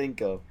Yeah.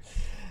 think of.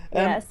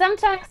 Yeah,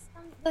 sometimes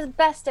the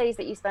best days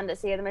that you spend at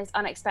sea are the most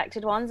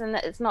unexpected ones, and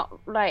that it's not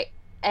like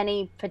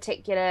any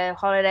particular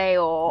holiday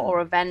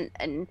or event,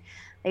 and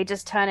they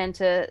just turn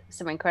into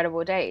some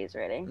incredible days,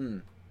 really.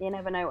 You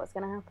never know what's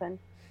going to happen.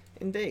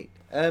 Indeed.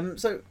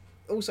 So,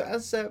 also,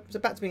 so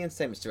back to being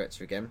entertainment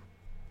director again.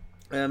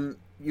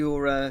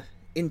 Your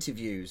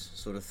interviews,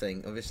 sort of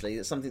thing. Obviously,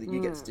 that's something that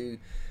you get to do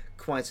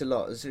quite a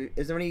lot. Is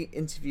there any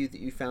interview that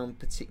you found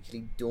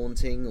particularly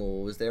daunting,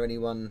 or was there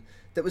anyone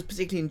that was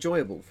particularly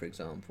enjoyable, for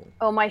example?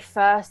 Oh, my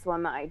first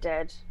one that I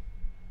did.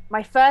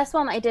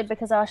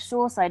 Because our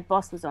shoreside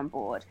boss was on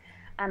board,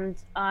 and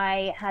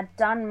I had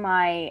done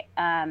my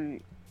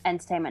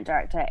entertainment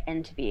director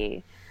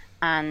interview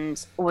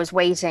and was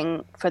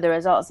waiting for the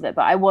results of it.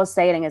 But I was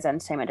sailing as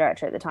entertainment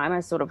director at the time. I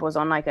sort of was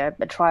on like a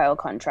trial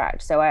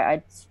contract. So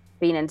I'd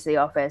been into the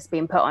office,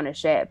 been put on a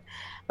ship,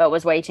 but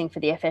was waiting for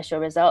the official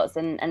results.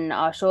 And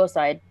our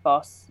shoreside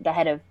boss, the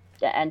head of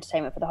the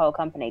entertainment for the whole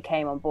company,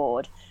 came on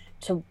board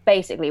to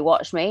basically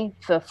watch me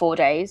for 4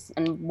 days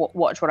and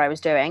watch what I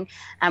was doing.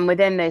 And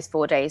within those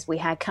 4 days, we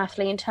had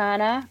Kathleen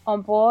Turner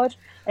on board.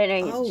 I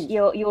don't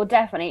know, you're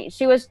definitely...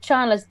 She was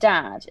Chandler's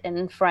dad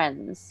in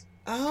Friends.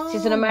 Oh.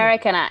 She's an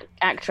American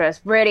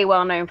actress, really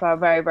well known for her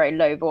very, very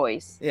low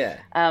voice. Yeah.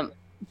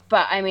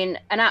 But I mean,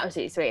 an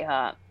absolute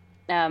sweetheart.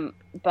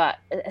 But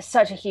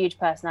such a huge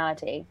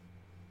personality.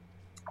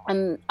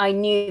 And I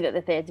knew that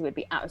the theatre would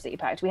be absolutely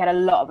packed. We had a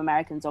lot of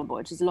Americans on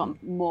board. She's a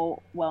lot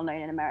more well known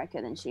in America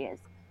than she is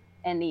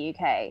in the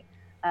UK.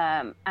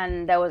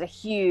 And there was a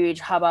huge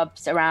hubbub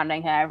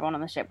surrounding her. Everyone on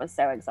the ship was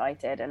so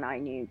excited, and I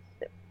knew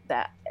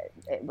that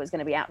it was going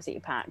to be absolutely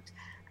packed.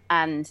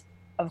 And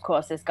of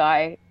course, this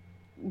guy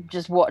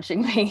just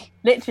watching me,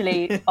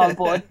 literally on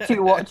board to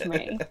watch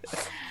me.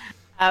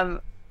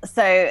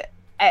 So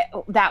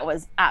that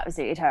was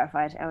absolutely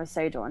terrified. I was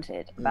so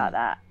daunted about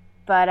that.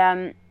 But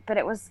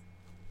it was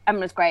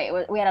great.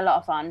 We had a lot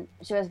of fun.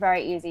 She was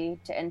very easy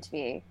to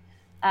interview.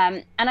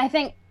 And I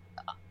think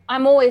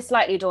I'm always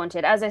slightly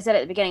daunted. As I said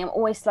at the beginning, I'm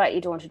always slightly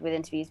daunted with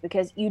interviews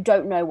because you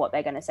don't know what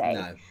they're going to say.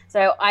 No.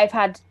 So I've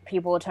had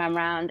people turn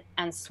around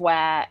and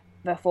swear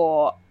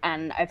before,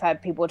 and I've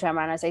had people turn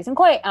around and say some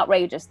quite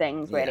outrageous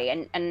things, really.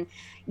 Yeah. And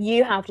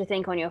you have to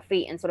think on your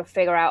feet and sort of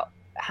figure out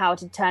how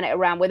to turn it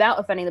around without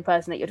offending the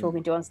person that you're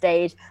talking to on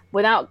stage,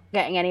 without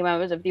getting any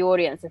members of the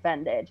audience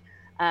offended.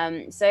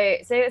 So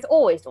it's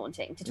always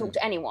daunting to talk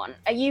to anyone.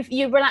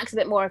 You relax a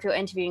bit more if you're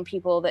interviewing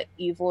people that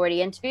you've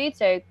already interviewed.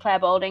 So Claire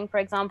Balding, for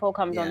example,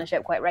 comes on the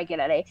ship quite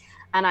regularly.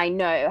 And I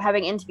know,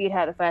 having interviewed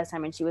her the first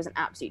time, and she was an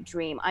absolute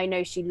dream. I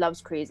know she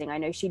loves cruising. I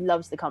know she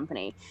loves the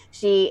company.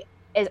 She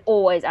is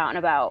always out and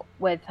about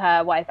with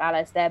her wife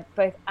Alice. They're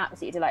both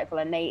absolutely delightful,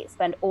 and they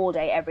spend all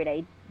day every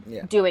day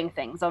doing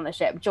things on the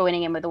ship,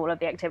 joining in with all of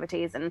the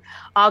activities. And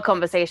our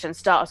conversation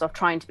starts off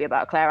trying to be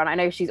about Claire, and I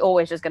know she's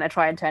always just going to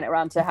try and turn it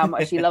around to how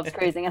much she loves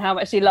cruising and how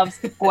much she loves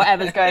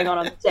whatever's going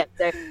on the ship.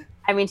 So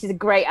I mean, she's a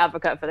great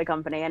advocate for the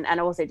company, and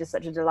also just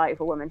such a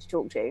delightful woman to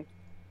talk to.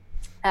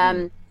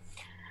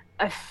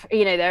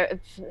 You know,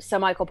 Sir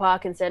Michael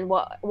Parkinson,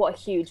 what a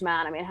huge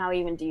man. I mean, how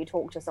even do you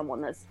talk to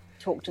someone that's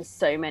talked to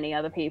so many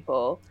other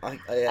people?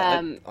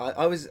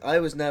 I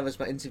was nervous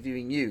about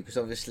interviewing you because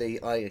obviously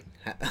I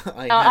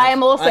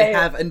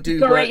have and do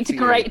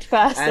great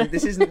person, and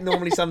this isn't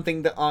normally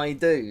something that I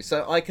do,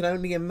 so I can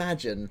only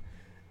imagine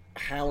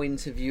how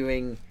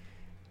interviewing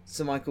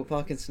Sir Michael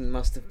Parkinson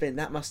must have been.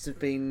 That must have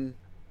been.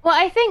 Well,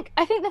 I think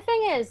the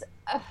thing is,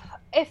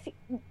 if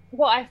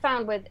what I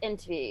found with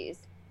interviews,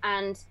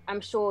 and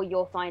I'm sure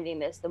you're finding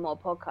this the more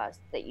podcasts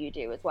that you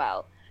do as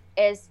well,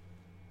 is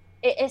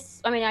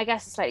I mean, I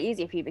guess it's slightly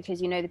easier for you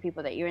because you know the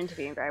people that you're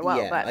interviewing very well.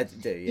 Yeah, but I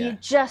do, yeah. You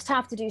just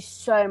have to do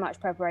so much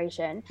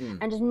preparation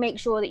and just make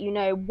sure that you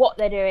know what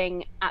they're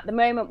doing at the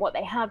moment, what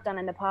they have done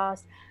in the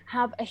past,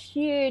 have a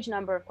huge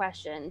number of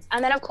questions.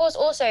 And then, of course,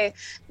 also,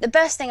 the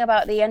best thing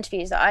about the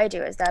interviews that I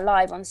do is they're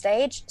live on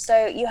stage.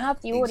 So you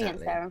have the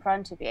audience there in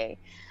front of you.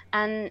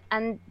 And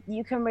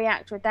you can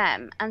react with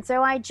them. And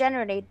so I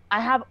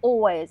have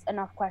always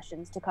enough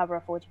questions to cover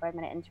a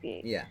 45-minute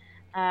interview. Yeah.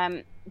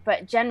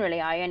 But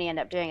generally, I only end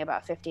up doing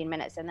about 15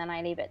 minutes, and then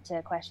I leave it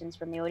to questions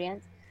from the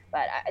audience.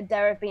 But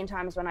there have been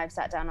times when I've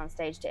sat down on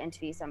stage to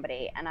interview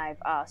somebody, and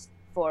I've asked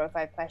 4 or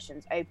 5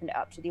 questions, opened it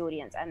up to the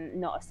audience, and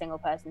not a single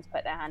person's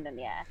put their hand in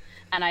the air.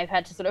 And I've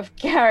had to sort of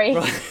carry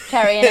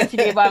an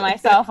interview by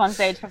myself on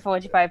stage for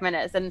 45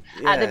 minutes. And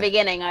at the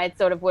beginning, I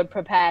sort of would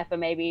prepare for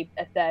maybe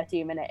a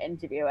 30-minute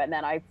interview, and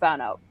then I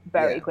found out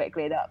very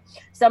quickly that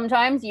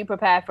sometimes you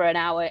prepare for an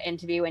hour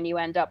interview and you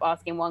end up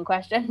asking one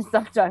question.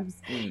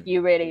 Sometimes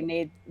you really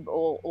need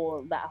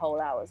all that whole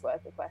hour's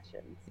worth of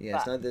questions.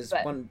 So there's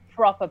one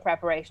proper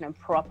preparation and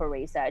proper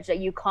research. That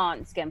you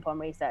can't skimp on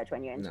research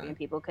when you're interviewing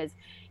people, because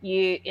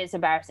it's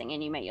embarrassing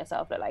and you make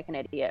yourself look like an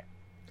idiot.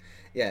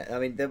 Yeah,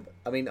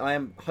 I mean, I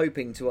am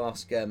hoping to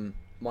ask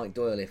Mike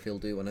Doyle if he'll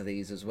do one of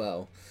these as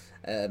well,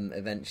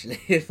 eventually,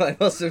 if I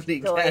possibly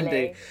can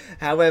do.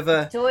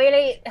 However,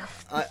 Doyley, the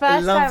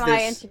first time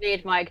I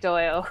interviewed Mike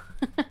Doyle,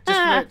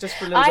 just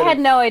for a little I had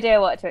no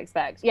idea what to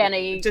expect. Yeah, no,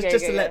 you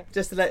just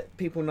to let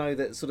people know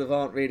that sort of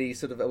aren't really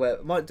sort of aware.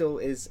 Mike Doyle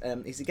is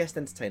he's a guest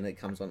entertainer that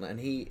comes on, and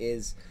he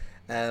is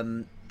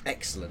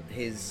excellent.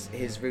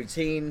 His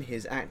routine,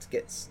 his act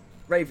gets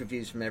rave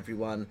reviews from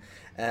everyone,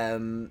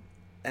 and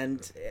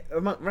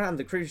around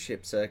the cruise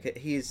ship circuit,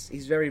 he's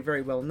very,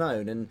 very well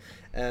known,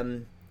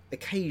 and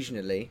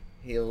occasionally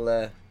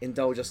he'll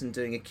indulge us in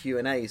doing a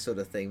Q&A sort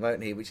of thing,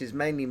 won't he? Which is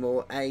mainly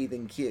more A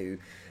than Q.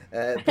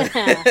 But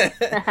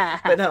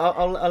no,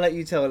 I'll let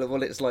you tell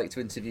what it's like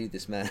to interview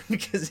this man,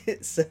 because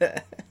it's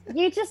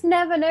you just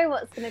never know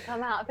what's going to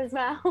come out of his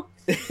mouth.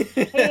 He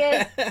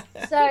is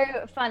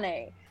so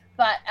funny,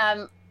 but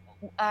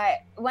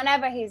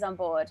whenever he's on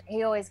board,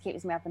 he always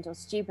keeps me up until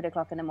stupid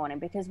o'clock in the morning,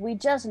 because we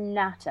just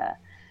natter.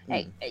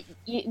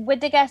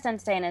 With the guest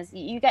entertainers,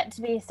 you get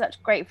to be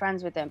such great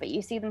friends with them, but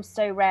you see them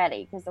so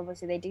rarely because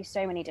obviously they do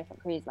so many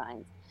different cruise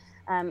lines.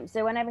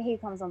 So whenever he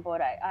comes on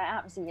board, I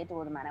absolutely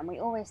adore the man, and we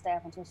always stay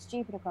up until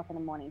stupid o'clock in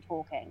the morning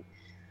talking,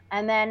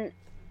 and then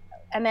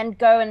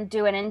go and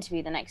do an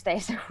interview the next day.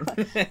 So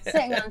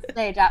sitting on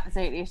stage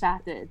absolutely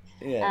shattered.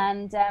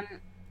 And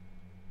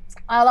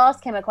I'll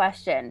ask him a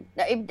question.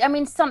 I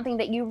mean, something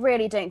that you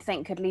really don't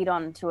think could lead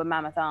on to a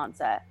mammoth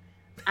answer.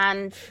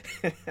 And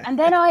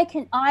then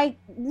I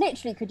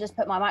literally could just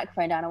put my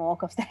microphone down and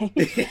walk off stage,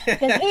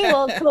 because he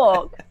will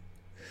talk.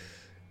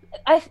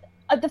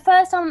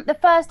 The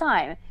first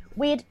time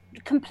we'd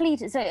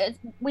completed, so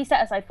we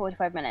set aside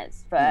 45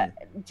 minutes for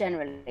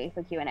generally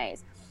for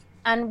Q&As,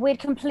 and we'd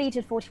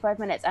completed 45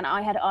 minutes, and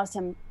I had asked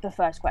him the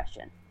first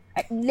question.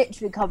 I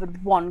literally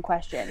covered one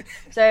question.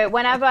 So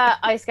whenever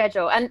I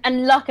schedule,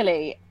 and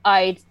luckily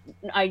I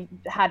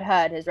had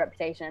heard his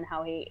reputation and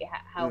how he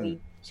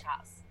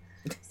chats.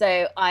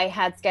 So I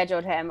had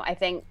scheduled him. I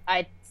think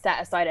I set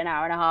aside an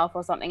hour and a half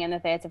or something in the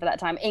theatre for that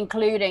time,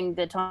 including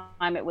the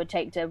time it would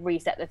take to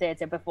reset the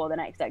theatre before the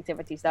next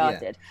activity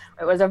started.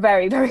 It was a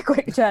very, very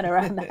quick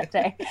turnaround that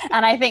day.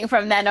 And I think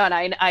from then on,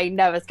 I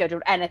never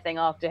scheduled anything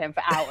after him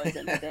for hours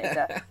in the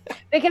theatre.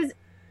 Because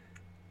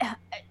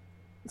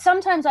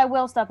sometimes I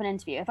will stop an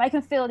interview if I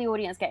can feel the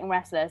audience getting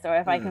restless, or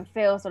if I can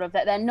feel sort of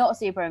that they're not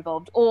super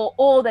involved,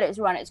 or that it's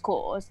run its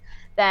course,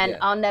 then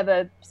I'll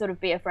never sort of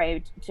be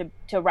afraid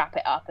to wrap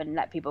it up and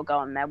let people go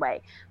on their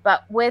way.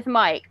 But with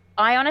Mike,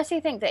 I honestly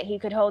think that he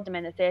could hold them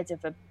in the theatre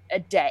for a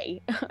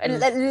day,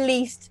 at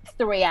least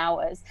 3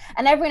 hours.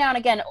 And every now and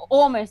again,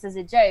 almost as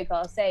a joke,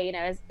 I'll say, you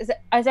know, is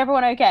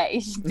everyone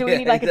okay? Do we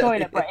need like a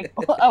toilet break?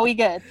 Are we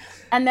good?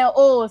 And they'll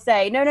all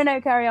say,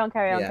 no, carry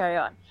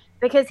on.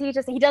 Because he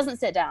doesn't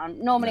sit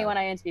down. Normally when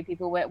I interview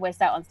people, we're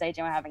sat on stage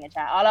and we're having a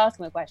chat. I'll ask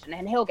him a question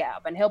and he'll get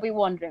up and he'll be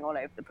wandering all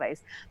over the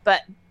place.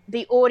 But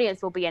the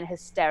audience will be in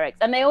hysterics,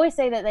 and they always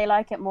say that they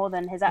like it more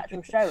than his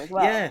actual show as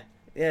well.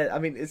 Yeah. I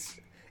mean, it's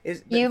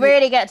you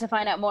really get to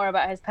find out more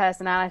about his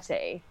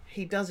personality.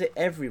 He does it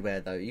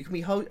everywhere, though. You can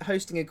be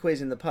hosting a quiz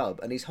in the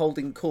pub, and he's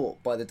holding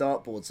court by the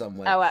dartboard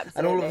somewhere. Oh, absolutely.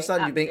 And all of a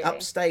sudden, you're being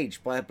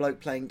upstaged by a bloke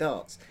playing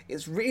darts.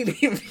 It's really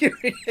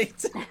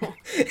infuriating.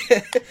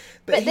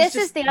 but this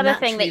is the other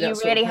thing that you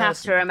really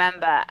have to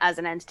remember as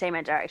an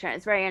entertainment director. And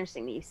it's very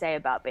interesting that you say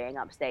about being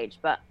upstaged.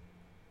 But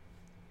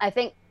I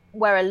think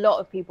where a lot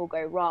of people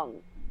go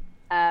wrong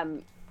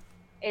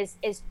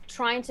is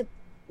trying to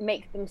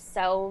make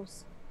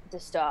themselves the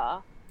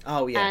star.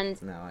 Oh yeah, and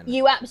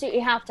you absolutely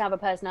have to have a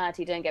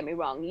personality. Don't get me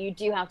wrong, you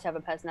do have to have a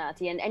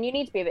personality, and you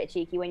need to be a bit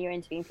cheeky when you're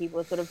interviewing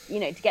people, sort of, you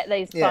know, to get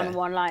those fun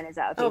one-liners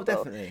out of people. Oh,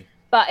 definitely.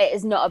 But it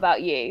is not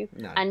about you,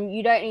 no. And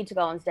you don't need to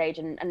go on stage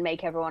and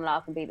make everyone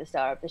laugh and be the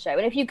star of the show.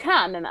 And if you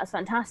can, then that's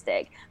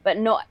fantastic. But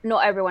not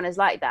everyone is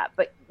like that.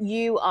 But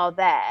you are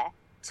there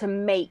to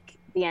make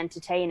the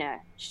entertainer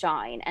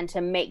shine and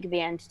to make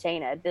the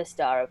entertainer the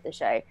star of the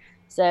show.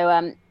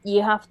 So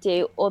you have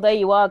to, although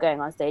you are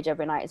going on stage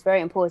every night, it's very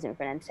important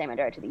for an entertainment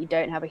director that you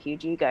don't have a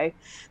huge ego,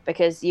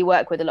 because you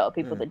work with a lot of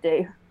people that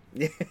do.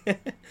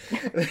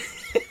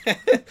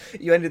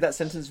 You ended that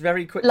sentence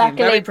very quickly.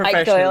 Luckily, and very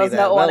Mike Doyle's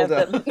there. not well one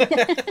done. of them.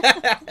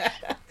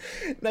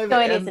 No,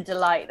 Doyle is a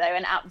delight, though,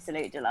 an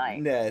absolute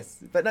delight. Yes,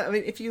 but no, I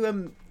mean, if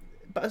you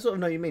but I sort of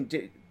know what you mean.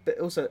 But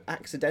also,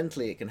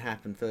 accidentally, it can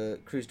happen for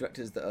cruise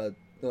directors that are.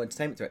 Or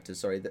entertainment directors,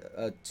 sorry, that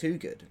are too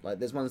good. Like,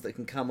 there's ones that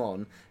can come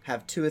on,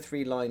 have 2 or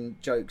 3 line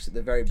jokes at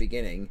the very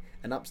beginning,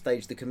 and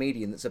upstage the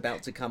comedian that's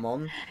about to come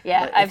on.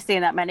 Yeah, like, I've seen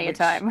that many a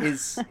time.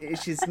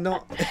 She's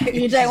not.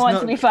 You don't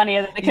want to be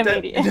funnier than the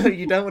comedian. No,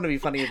 you don't want to be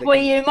funnier than.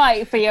 Well, you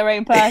might for your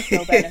own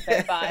personal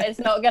benefit, but it's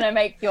not going to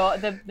make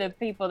the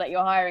people that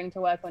you're hiring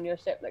to work on your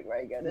ship look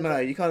very good. No,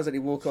 you can't exactly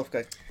walk off,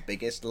 go,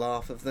 biggest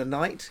laugh of the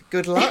night.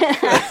 Good luck.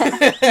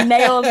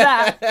 Nailed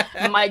that.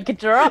 Mic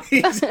drop.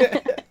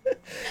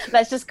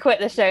 Let's just quit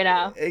the show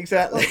now.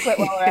 Exactly. We'll quit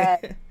while we're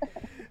ahead.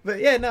 But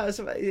yeah, no,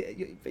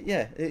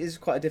 it is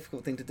quite a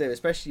difficult thing to do,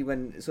 especially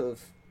when sort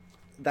of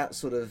that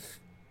sort of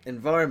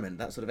environment,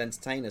 that sort of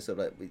entertainer, sort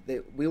of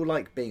like we all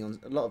like being on.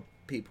 A lot of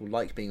people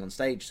like being on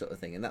stage, sort of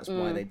thing, and that's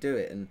why they do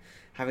it. And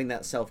having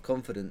that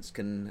self-confidence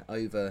can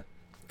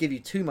give you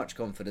too much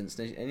confidence,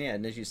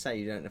 and as you say,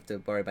 you don't have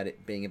to worry about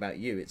it being about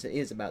you. It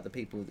is about the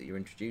people that you're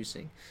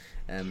introducing.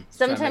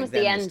 Sometimes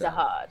the ends are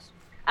hard.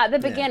 At the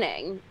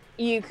beginning,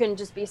 you can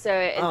just be so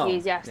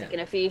enthusiastic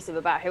and effusive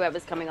about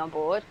whoever's coming on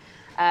board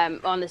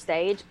on the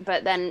stage,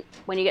 but then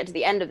when you get to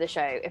the end of the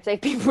show, if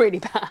they've been really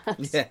bad,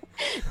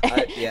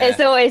 it's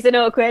always an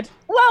awkward,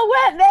 well,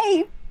 weren't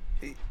they?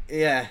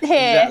 Yeah,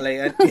 here?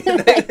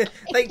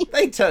 Exactly.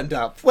 They turned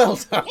up. Well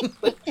done.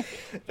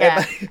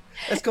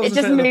 Let's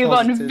just move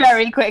on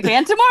very quickly.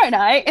 And tomorrow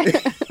night,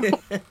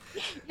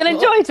 you'll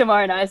enjoy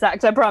tomorrow night's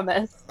act, I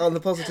promise. On the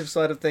positive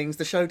side of things,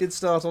 the show did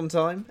start on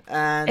time,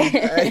 and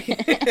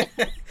it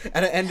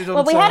ended on time.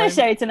 Well, we had a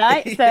show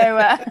tonight,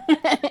 so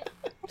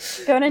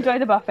go and enjoy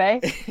the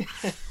buffet.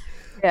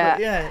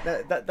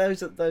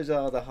 Those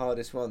are the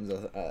hardest ones.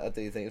 I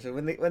do think. So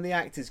when the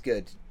act is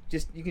good,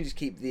 you can just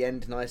keep the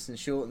end nice and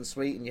short and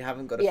sweet, and you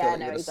haven't got to feel like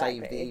you've got to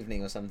save the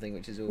evening or something,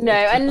 which is all. No,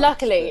 and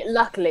luckily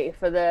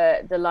for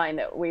the line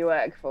that we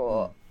work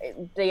for,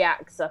 the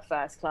acts are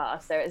first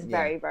class, so it's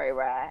very, very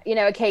rare. You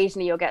know,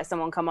 occasionally you'll get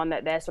someone come on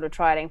that they're sort of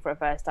trialing for a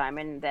first time,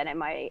 and then in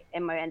my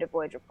end of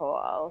voyage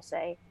report, I'll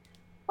say,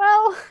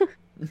 well,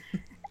 it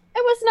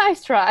was a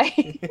nice try.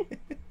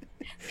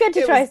 It's good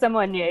to try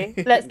someone new.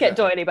 Let's get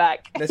Doily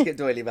back. Let's get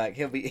Doily back.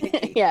 He'll be.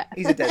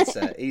 He's a dead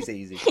cert. He's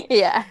easy.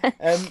 Yeah.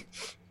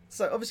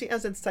 So obviously,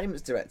 as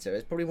entertainment director,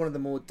 it's probably one of the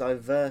more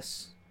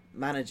diverse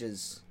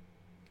managers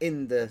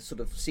in the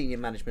sort of senior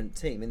management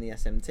team in the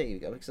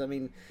SMT. Because I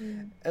mean,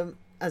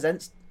 as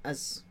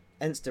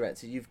Ents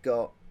director, you've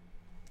got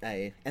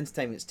a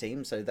entertainment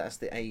team, so that's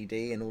the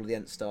AED and all the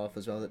Ents staff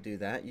as well that do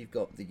that. You've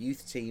got the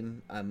youth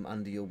team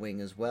under your wing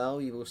as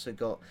well. You've also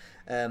got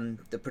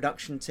the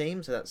production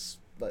team, so that's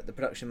like the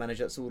production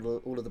manager, that's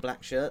all of the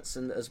black shirts,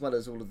 and as well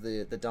as all of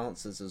the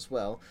dancers as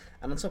well.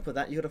 And on top of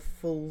that, you've got a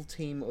full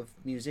team of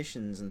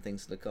musicians and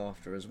things to look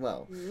after as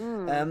well.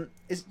 Do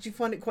you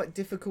find it quite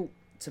difficult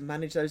to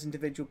manage those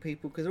individual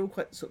people, because they're all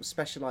quite sort of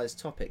specialised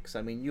topics?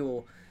 I mean,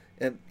 you're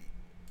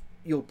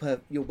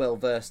well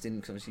versed in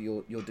obviously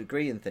your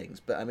degree and things,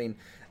 but I mean,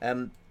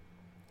 do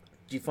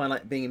you find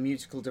like being a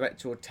musical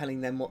director or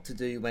telling them what to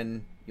do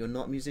when you're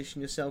not a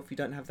musician yourself, you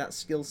don't have that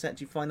skill set?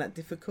 Do you find that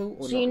difficult?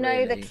 Or do you know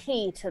really? The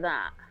key to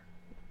that?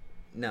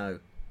 No,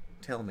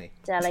 tell me.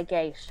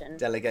 Delegation.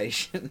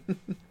 Delegation.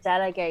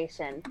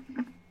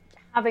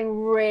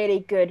 Having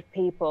really good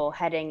people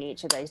heading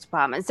each of those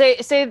departments.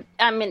 So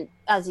I mean,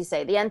 as you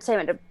say, the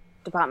entertainment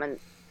department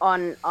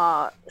on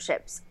our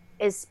ships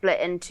is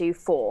split into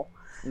 4.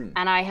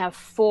 And I have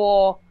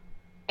 4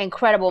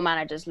 incredible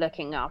managers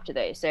looking after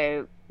those.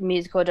 So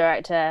musical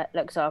director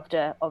looks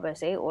after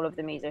obviously all of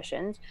the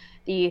musicians,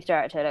 the youth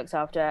director looks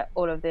after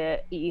all of the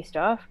youth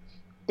staff,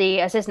 the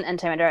assistant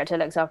entertainment director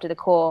looks after the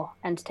core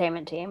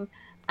entertainment team,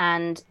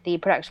 and the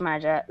production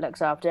manager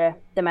looks after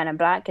the Men in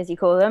Black, as you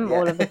call them,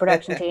 all of the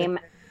production team,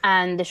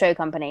 and the show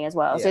company as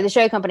well. So the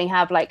show company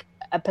have like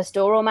a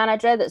pastoral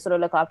manager that sort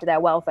of look after their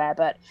welfare,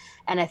 but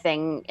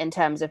anything in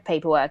terms of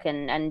paperwork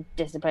and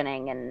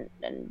disciplining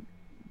and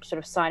sort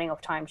of signing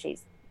off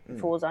timesheets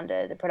falls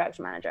under the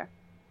production manager.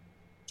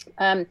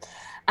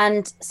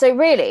 And so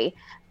really,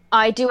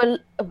 I do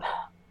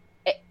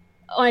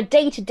on a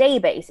day-to-day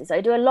basis,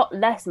 I do a lot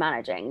less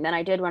managing than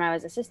I did when I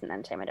was assistant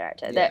entertainment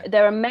director. Yeah.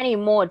 There are many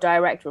more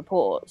direct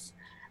reports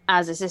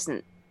as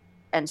assistant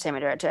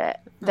entertainment director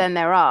than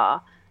there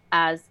are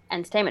as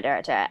entertainment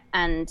director.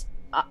 And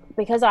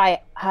because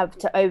I have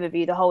to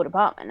overview the whole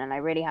department, and I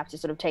really have to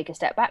sort of take a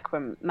step back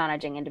from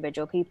managing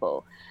individual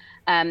people.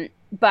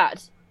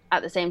 But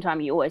at the same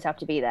time, you always have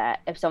to be there.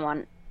 If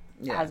someone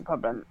has a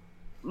problem,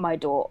 my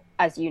door,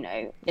 as you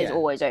know, is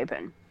always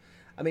open.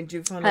 I mean, do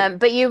you find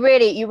but you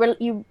really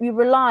you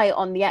rely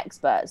on the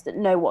experts that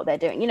know what they're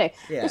doing. You know,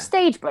 the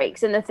stage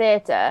breaks in the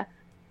theatre,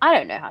 I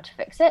don't know how to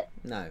fix it.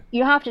 No.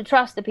 You have to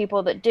trust the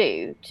people that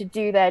do to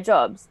do their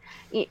jobs.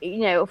 You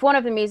know, if one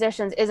of the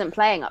musicians isn't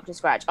playing up to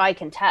scratch, I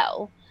can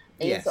tell.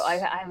 Yes. So I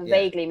have a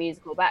vaguely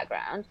musical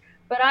background,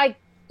 but I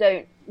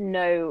don't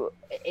know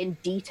in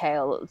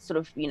detail, sort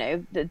of, you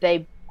know, that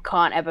they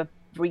can't ever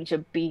reach a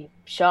B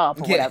sharp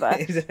or whatever.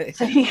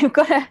 So you've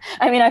got to,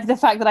 I mean, the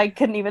fact that I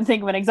couldn't even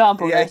think of an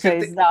example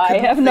shows that I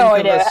have no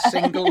idea. A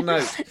single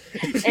note.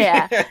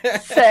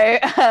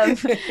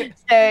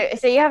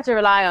 So you have to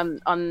rely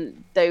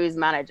on those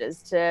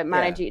managers to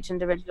manage each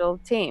individual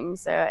team.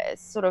 So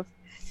it's sort of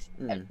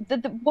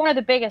one of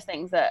the biggest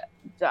things that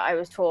I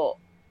was taught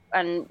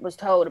and was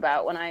told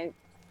about when I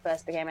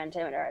first became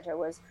entertainment director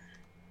was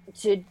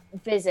to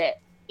visit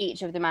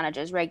each of the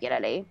managers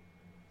regularly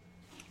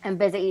and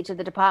visit each of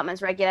the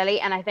departments regularly.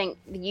 And I think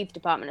the youth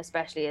department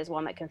especially is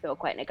one that can feel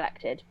quite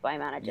neglected by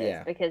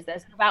managers because they're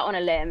sort of out on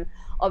a limb.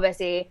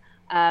 Obviously,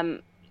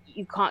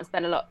 you can't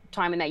spend a lot of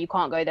time in there. You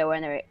can't go there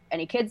when there are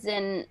any kids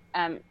in,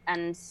 and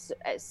it's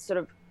sort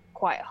of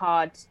quite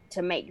hard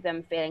to make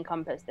them feel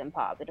encompassed in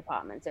part of the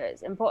department. So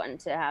it's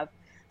important to have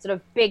sort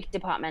of big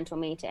departmental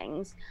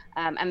meetings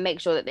and make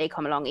sure that they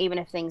come along, even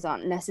if things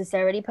aren't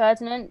necessarily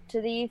pertinent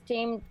to the youth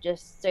team,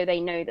 just so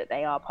they know that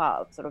they are part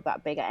of sort of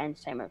that bigger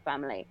entertainment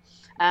family.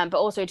 But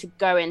also to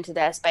go into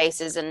their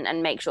spaces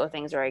and make sure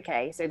things are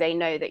okay. So they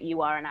know that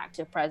you are an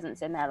active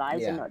presence in their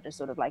lives and not just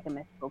sort of like a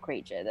mythical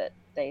creature that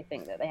they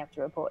think that they have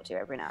to report to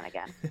every now and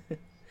again.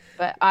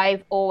 But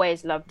I've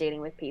always loved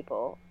dealing with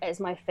people. It's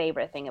my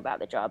favorite thing about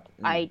the job.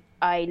 I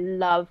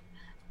love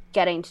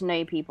getting to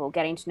know people,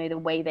 getting to know the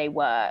way they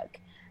work,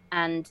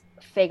 and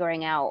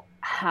figuring out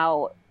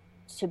how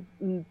to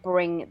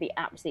bring the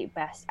absolute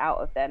best out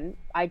of them.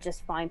 I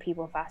just find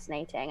people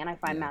fascinating, and I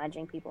find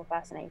managing people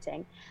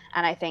fascinating.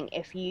 And I think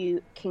if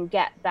you can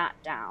get that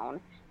down,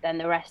 then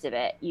the rest of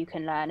it you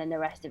can learn, and the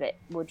rest of it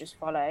will just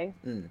follow.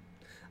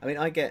 I mean,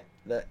 I get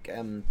that,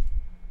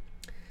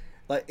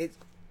 like, it's,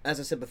 as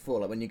I said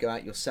before, like when you go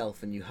out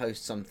yourself and you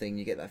host something,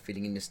 you get that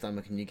feeling in your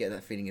stomach, and you get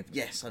that feeling of,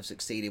 yes, I've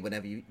succeeded,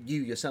 whenever you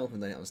yourself have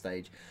done it on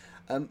stage.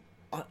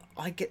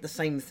 I get the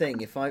same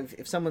thing.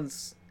 If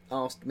someone's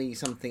asked me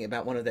something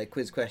about one of their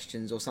quiz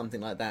questions or something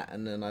like that,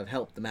 and then I've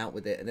helped them out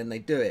with it, and then they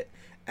do it,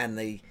 and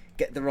they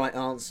get the right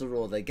answer,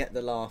 or they get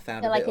the laugh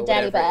out of it, or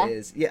whatever it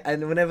is. Yeah,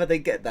 and whenever they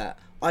get that,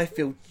 I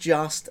feel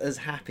just as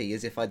happy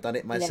as if I'd done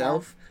it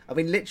myself. I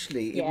mean,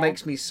 literally, it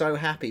makes me so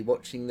happy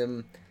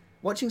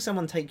watching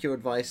someone take your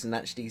advice and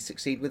actually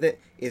succeed with it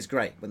is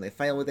great. When they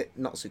fail with it,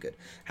 not so good.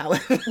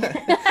 However,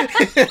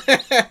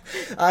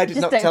 I did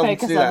not tell them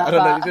to do that. I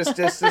don't know. Just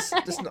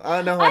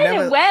I know. I don't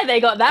know where they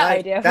got that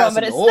idea from,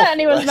 but it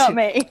certainly was not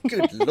me.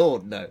 Good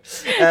Lord, no.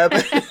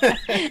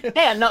 They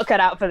are not cut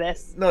out for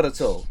this. Not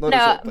at all. Not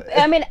at all.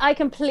 I mean, I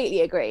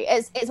completely agree.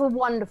 It's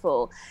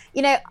wonderful.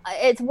 You know,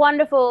 it's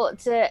wonderful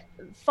to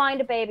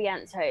find a baby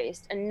ants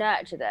host and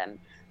nurture them,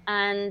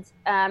 and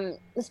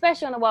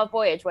especially on the Wild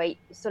Voyage, where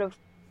sort of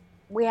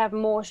we have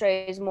more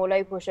shows, more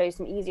local shows,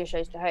 some easier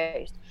shows to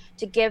host,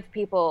 to give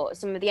people,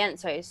 some of the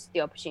Ents hosts,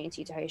 the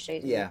opportunity to host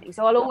shows.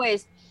 So I'll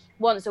always,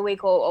 once a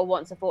week or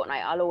once a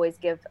fortnight, I'll always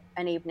give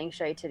an evening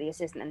show to the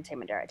assistant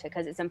entertainment director,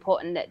 because it's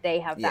important that they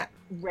have that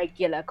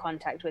regular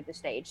contact with the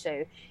stage,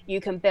 so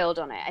you can build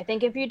on it. I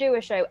think if you do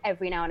a show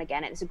every now and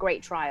again, it's a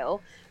great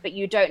trial, but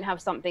you don't have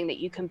something that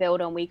you can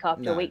build on week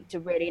after week to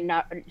really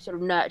sort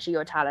of nurture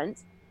your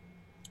talents.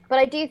 But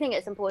I do think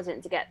it's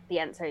important to get the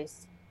Ents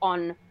hosts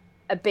on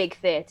a big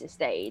theatre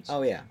stage.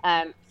 So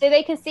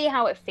they can see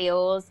how it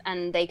feels,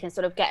 and they can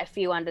sort of get a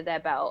few under their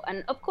belt.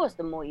 And of course,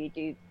 the more you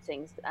do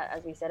things,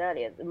 as we said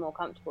earlier, the more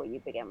comfortable you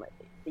become.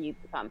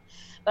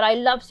 But I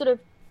love sort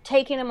of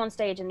taking them on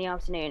stage in the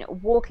afternoon,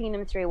 walking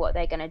them through what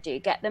they're going to do,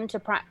 get them to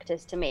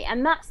practice to me.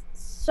 And that's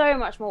so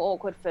much more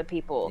awkward for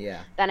people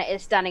than it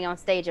is standing on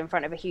stage in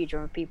front of a huge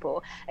room of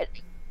people.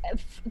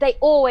 They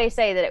always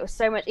say that it was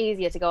so much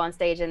easier to go on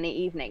stage in the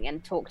evening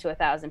and talk to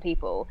 1,000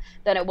 people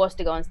than it was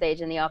to go on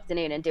stage in the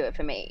afternoon and do it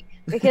for me,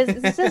 because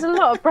there's a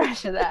lot of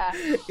pressure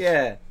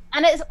there.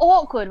 And it's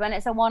awkward when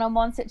it's a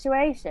one-on-one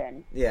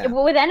situation. Yeah.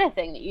 Well, with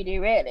anything that you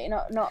do, really,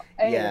 not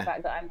only Yeah. the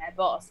fact that I'm their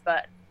boss,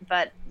 but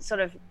sort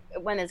of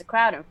when there's a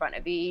crowd in front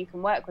of you, you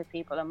can work with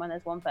people, and when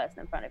there's one person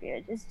in front of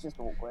you, it's just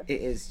awkward.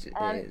 It is.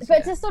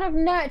 But to sort of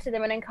nurture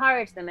them and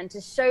encourage them, and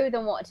to show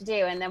them what to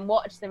do, and then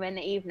watch them in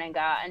the evening go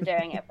out and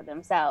doing it for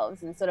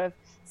themselves, and sort of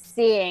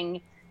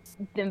seeing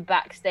them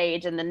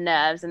backstage and the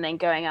nerves, and then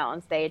going out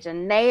on stage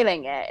and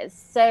nailing it is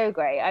so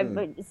great.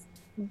 It's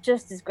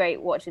just as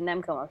great watching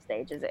them come off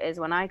stage as it is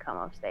when I come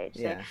off stage.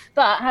 So. Yeah.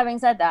 But having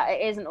said that,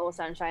 it isn't all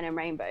sunshine and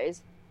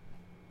rainbows,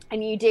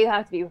 and you do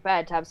have to be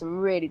prepared to have some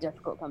really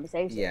difficult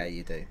conversations. Yeah,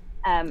 you do.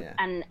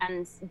 And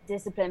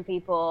discipline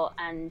people,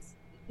 and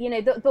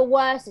the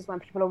worst is when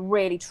people are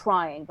really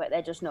trying but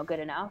they're just not good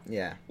enough.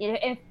 Yeah.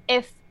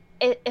 If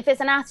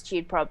it's an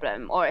attitude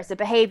problem or it's a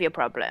behavior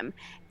problem,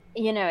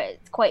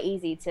 it's quite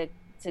easy to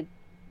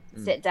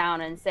sit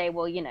down and say,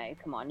 well,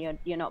 come on,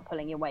 you're not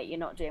pulling your weight, you're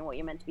not doing what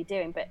you're meant to be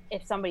doing. But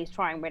if somebody's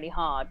trying really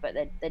hard but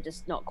they're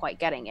just not quite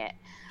getting it,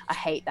 I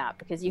hate that,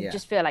 because you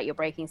just feel like you're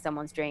breaking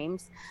someone's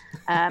dreams.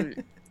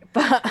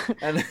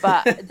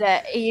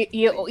 But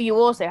you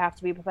also have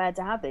to be prepared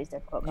to have those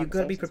difficult conversations. You've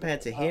got to be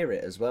prepared to hear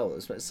it as well.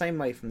 It's the same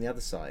way from the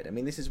other side. I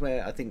mean, this is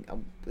where I think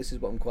this is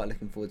what I'm quite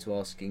looking forward to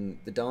asking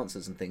the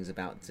dancers and things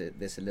about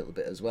this a little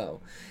bit as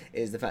well,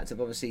 is the fact of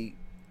obviously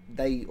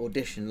they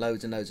audition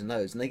loads and loads and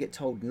loads, and they get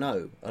told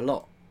no a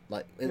lot,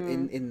 like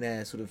in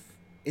their sort of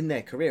in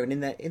their career and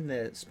in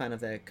their span of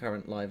their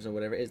current lives or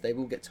whatever it is, they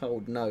will get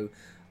told no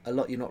a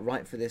lot. You're not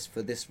right for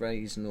this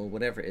reason or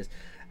whatever it is.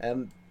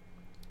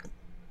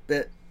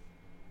 But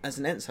as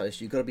an Ents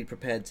host, you've got to be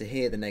prepared to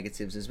hear the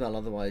negatives as well,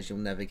 otherwise you'll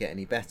never get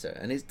any better.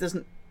 And it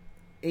doesn't,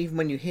 even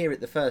when you hear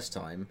it the first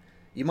time,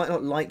 you might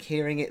not like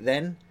hearing it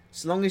then.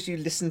 So long as you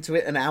listen to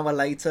it an hour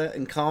later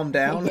and calm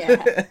down,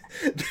 then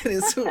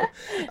it's all,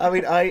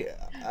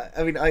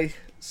 I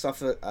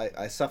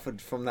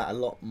suffered from that a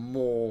lot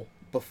more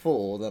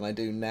before than I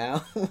do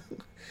now.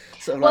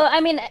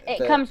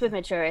 It comes with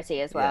maturity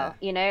as well.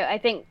 Yeah. I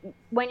think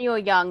when you're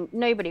young,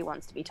 nobody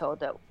wants to be told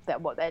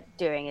that what they're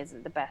doing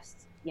isn't the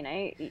best.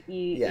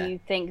 You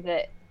think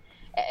that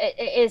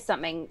it is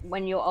something.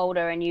 When you're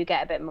older and you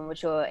get a bit more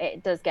mature,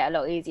 it does get a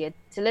lot easier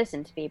to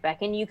listen to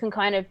feedback, and you can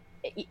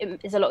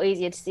it's a lot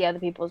easier to see other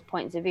people's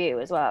points of view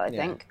as well. I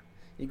think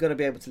you've got to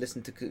be able to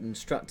listen to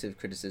constructive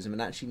criticism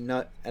and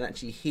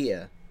actually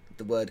hear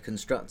the word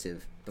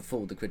constructive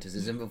before the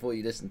criticism, before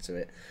you listen to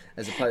it,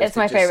 as opposed it's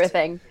my favorite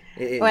thing.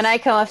 When I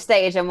come off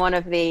stage and one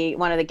of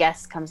the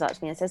guests comes up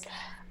to me and says,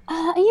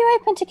 are you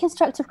open to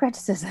constructive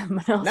criticism?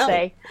 And I'll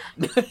say,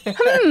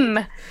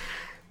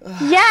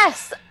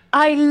 yes,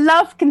 I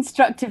love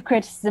constructive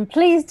criticism.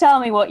 Please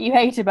tell me what you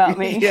hate about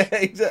me. Yeah,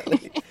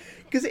 exactly.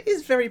 Because it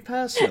is very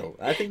personal.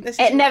 I think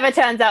it never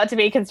turns out to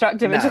be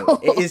constructive at all.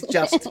 It is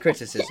just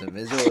criticism,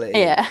 is all it is.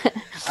 Yeah.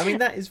 I mean,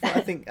 that is what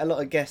I think a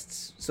lot of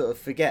guests sort of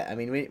forget. I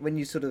mean, when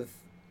you sort of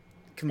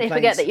they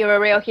forget that you're a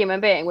real human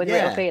being with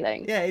real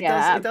feelings. Yeah,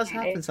 it does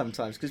happen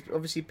sometimes, because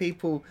obviously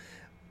people,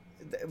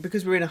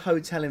 because we're in a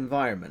hotel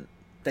environment,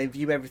 they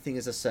view everything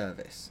as a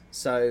service.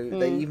 So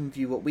they even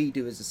view what we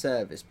do as a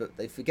service, but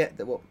they forget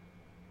that what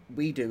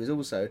we do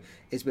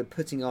is we're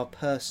putting our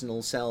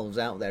personal selves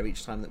out there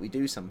each time that we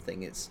do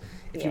something. It's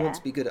if you want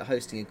to be good at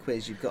hosting a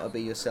quiz, you've got to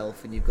be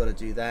yourself, and you've got to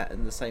do that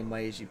in the same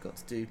way as you've got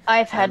to do.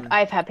 I've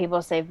had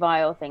people say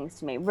vile things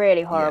to me,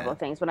 really horrible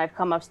things, when I've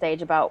come off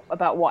stage about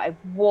what I've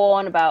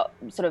worn, about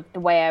sort of the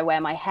way I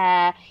wear my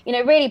hair.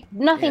 Really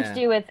nothing to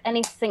do with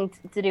anything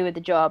to do with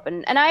the job.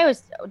 And I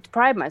always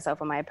pride myself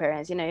on my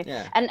appearance,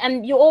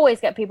 And you always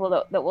get people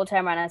that will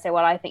turn around and say,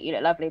 well, I think you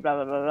look lovely, blah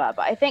blah blah blah.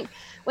 But I think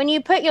when you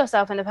put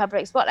yourself in the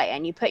public spotlight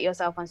and you put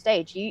yourself on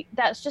stage,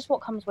 that's just what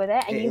comes with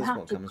it, and you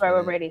have to grow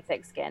a really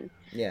thick skin,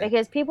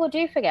 because people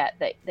do forget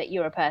that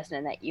you're a person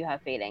and that you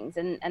have feelings,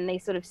 and they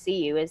sort of see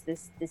you as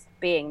this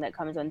being that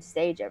comes on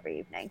stage every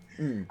evening.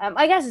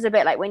 I guess it's a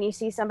bit like when you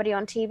see somebody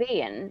on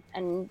TV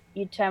and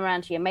you turn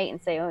around to your mate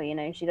and say,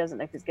 oh, she doesn't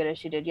look as good as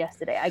she did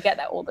yesterday. I get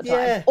that all the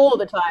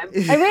time.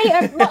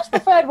 I much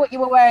preferred what you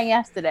were wearing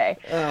yesterday.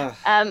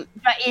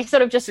 But you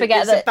sort of just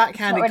forget that it's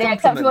not really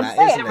acceptable to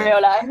say it in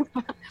real life.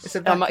 It's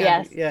a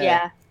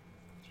backhand,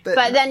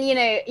 But then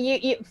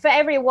you for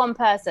every one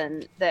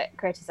person that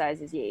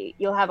criticizes you,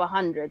 you'll have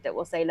 100 that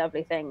will say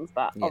lovely things.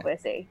 But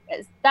obviously,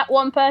 it's that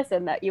one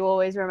person that you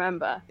always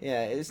remember.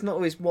 Yeah, it's not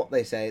always what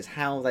they say; it's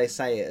how they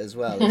say it as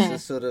well. It's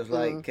just sort of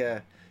like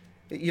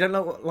you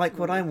don't like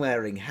what I'm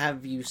wearing.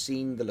 Have you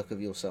seen the look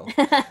of yourself?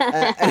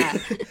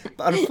 But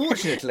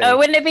unfortunately,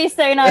 wouldn't it be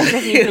so nice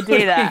if you could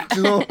do that?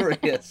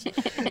 Glorious.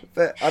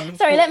 But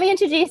sorry, let me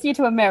introduce you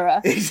to a mirror.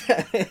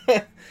 Exactly.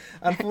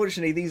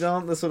 Unfortunately, these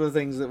aren't the sort of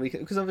things that we can,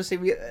 because obviously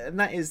and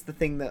that is the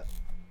thing that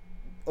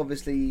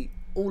obviously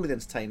all of the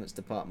entertainment's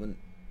department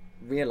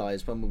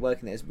realise when we're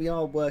working there, is we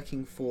are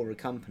working for a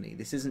company.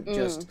 This isn't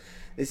just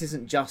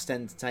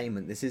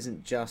entertainment. This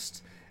isn't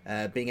just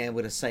being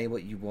able to say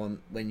what you want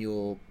when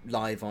you're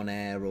live on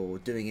air or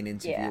doing an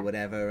interview or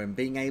whatever, and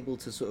being able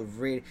to sort of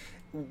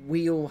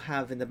we all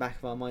have in the back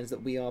of our minds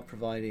that we are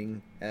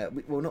providing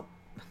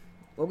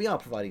well, we are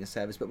providing a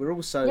service, but we're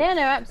also Yeah,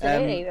 no,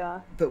 absolutely, we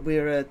are. But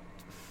we're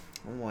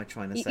what am I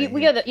trying to say?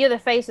 You're the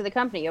face of the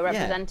company. You're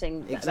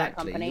representing that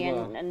exactly, company,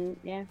 and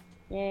yeah.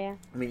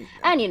 I mean,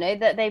 and you know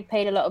that they've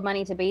paid a lot of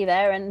money to be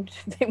there, and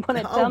they want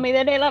to tell me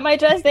they don't like my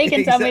dress. They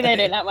can tell me they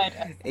don't like my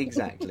dress.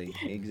 Exactly.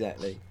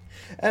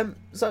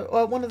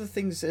 So one of the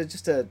things,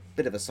 just a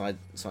bit of a side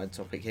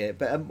topic here,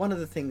 but one of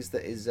the things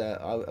that is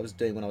I was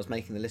doing when I was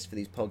making the list for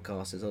these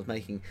podcasts is I was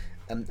making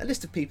a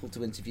list of people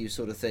to interview,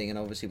 sort of thing, and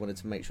I obviously wanted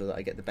to make sure that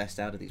I get the best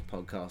out of these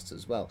podcasts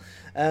as well.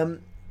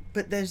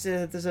 But there's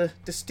a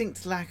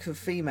distinct lack of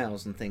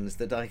females and things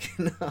that I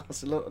can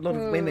ask. A lot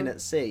of women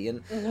at sea,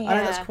 and I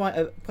know that's quite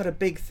a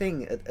big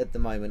thing at the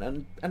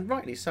moment, and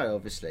rightly so,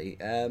 obviously.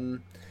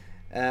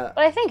 But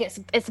I think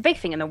it's a big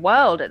thing in the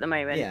world at the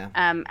moment. Yeah.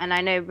 And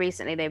I know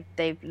recently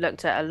they've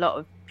looked at a lot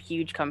of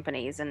huge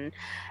companies, and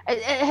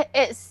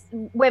it's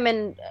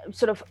women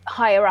sort of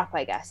higher up,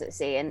 I guess, at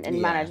sea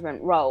in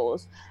management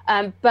roles,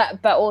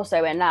 but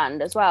also in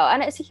land as well.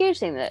 And it's a huge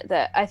thing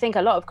that I think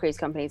a lot of cruise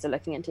companies are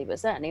looking into, but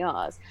certainly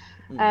ours.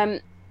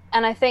 And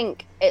I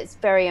think it's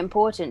very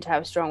important to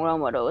have strong role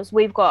models.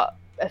 We've got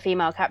a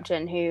female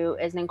captain who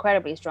is an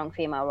incredibly strong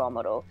female role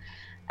model.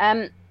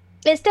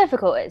 It's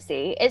difficult at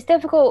sea. It's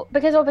difficult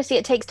because obviously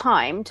it takes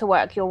time to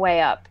work your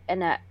way up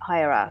in a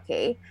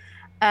hierarchy.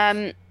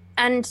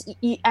 And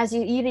you're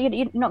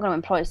not going to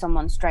employ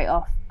someone straight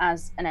off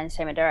as an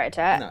entertainment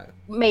director. No.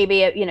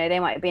 Maybe, you know, they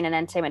might have been an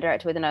entertainment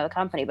director with another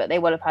company, but they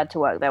will have had to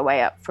work their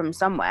way up from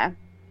somewhere.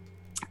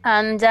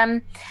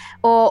 And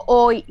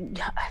or you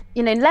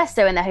know, less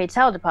so in the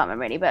hotel department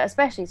really, but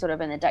especially sort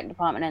of in the deck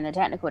department and the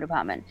technical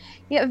department,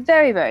 you get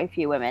very, very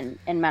few women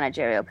in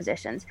managerial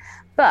positions.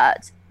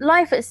 But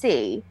life at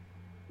sea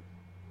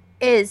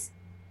is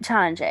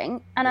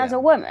challenging, and as a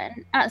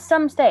woman at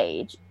some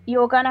stage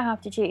you're going to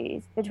have to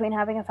choose between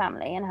having a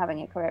family and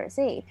having a career at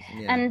sea.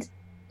 And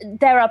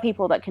there are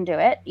people that can do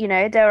it, you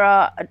know, there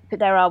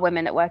are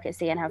women that work at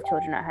sea and have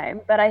children at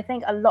home, but I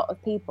think a lot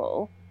of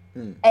people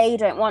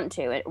don't want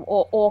to,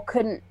 or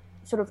couldn't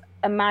sort of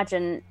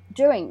imagine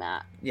doing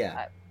that.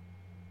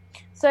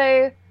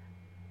 So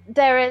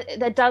there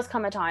does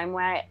come a time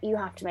where you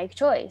have to make a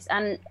choice,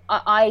 and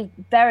I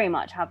very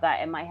much have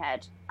that in my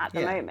head at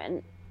the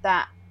moment,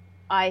 that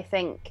I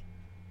think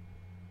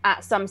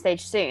at some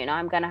stage soon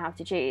I'm going to have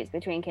to choose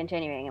between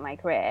continuing in my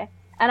career.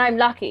 And I'm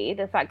lucky,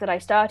 the fact that I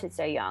started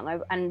so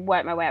young and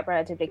worked my way up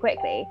relatively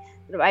quickly.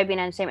 I've been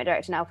entertainment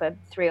director now for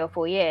 3 or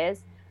 4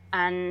 years,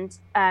 and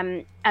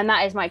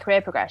that is my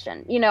career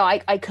progression. You know,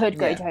 I could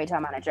go to hotel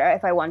manager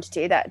if I wanted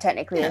to. That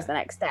technically is the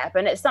next step,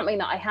 and it's something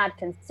that I had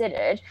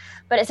considered,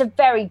 but it's a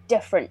very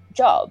different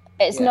job.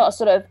 It's not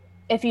sort of,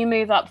 if you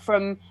move up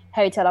from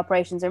hotel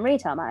operations and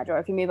retail manager, or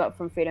if you move up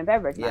from food and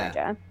beverage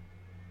manager,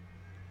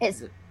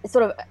 it's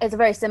a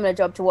very similar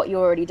job to what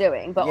you're already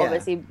doing, but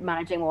obviously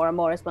managing more and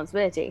more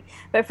responsibility.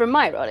 But from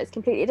my role, it's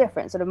completely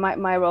different. Sort of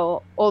my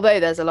role, although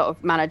there's a lot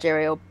of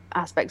managerial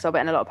aspects of it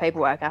and a lot of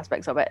paperwork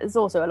aspects of it, there's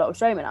also a lot of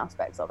showman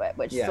aspects of it,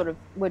 which sort of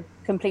would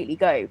completely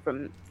go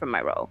from my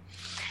role.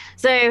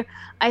 So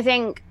I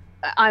think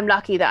I'm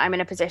lucky that I'm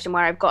in a position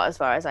where I've got as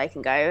far as I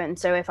can go. And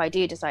so if I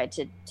do decide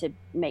to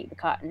make the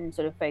cut and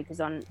sort of focus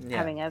on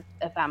having a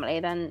family,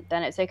 then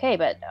it's okay.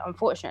 But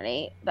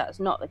unfortunately, that's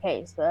not the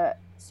case for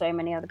so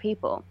many other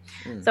people.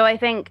 So I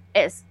think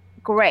it's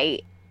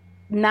great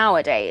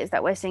nowadays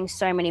that we're seeing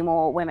so many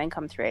more women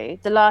come through.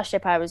 The last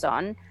ship I was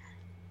on,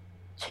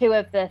 2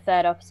 of the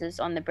third officers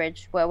on the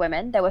bridge were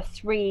women. There were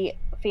 3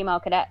 female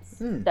cadets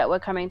that were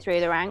coming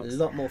through the ranks. A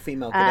lot more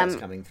female cadets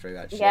coming through,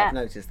 actually. I've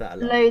noticed that a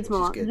lot.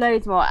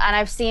 Loads more. And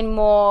I've seen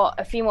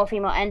a few more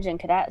female engine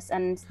cadets,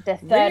 and the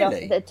third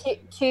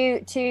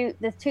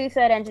the two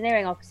third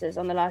engineering officers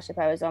on the last ship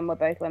I was on were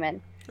both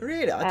women.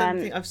 Really? I don't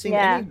think I've seen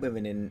any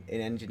women in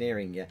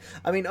engineering yet.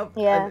 I mean, not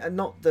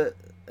that,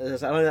 I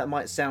know that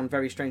might sound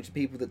very strange to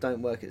people that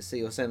don't work at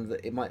sea, or some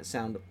that it might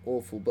sound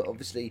awful, but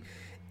obviously,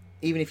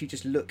 even if you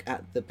just look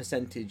at the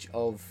percentage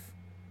of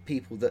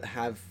people that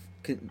have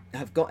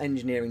got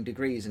engineering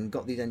degrees and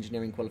got these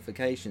engineering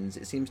qualifications,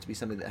 it seems to be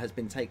something that has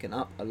been taken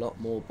up a lot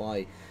more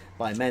by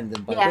men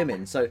than by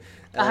women. So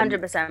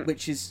 100%,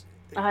 which is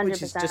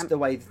 100%. just the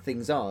way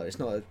things are. It's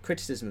not a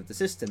criticism of the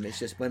system. It's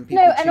just when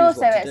people choose and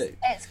also what to do.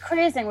 It's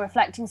cruising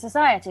reflecting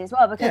society as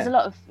well, because a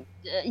lot of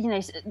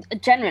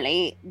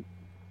generally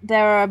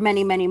there are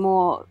many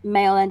more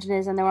male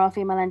engineers than there are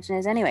female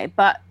engineers anyway.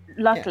 But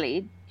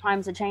luckily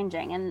times are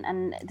changing,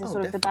 and the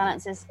sort of the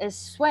balance is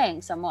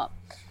swaying somewhat.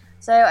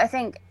 So I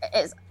think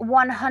it's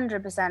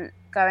 100%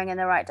 going in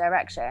the right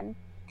direction.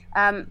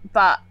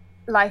 But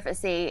life at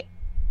sea,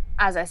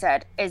 as I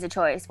said, is a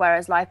choice,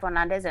 whereas life on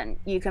land isn't.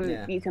 You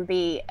can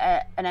be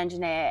an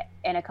engineer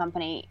in a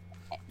company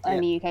in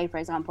the UK, for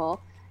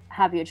example,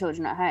 have your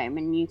children at home,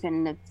 and you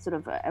can live sort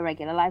of a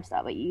regular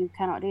lifestyle, but you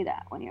cannot do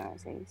that when you're at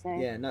sea. So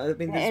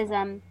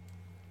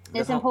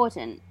it's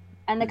important.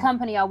 And the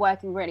company are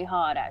working really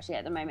hard actually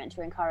at the moment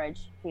to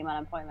encourage female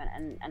employment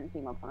and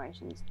female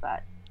promotions.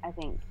 But I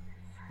think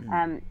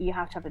You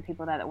have to have the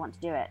people there that want to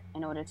do it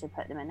in order to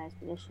put them in those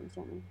positions,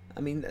 don't you?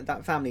 I mean,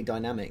 that family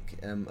dynamic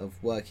of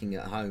working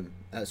at home,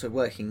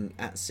 working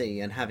at sea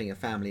and having a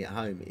family at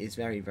home is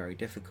very, very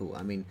difficult.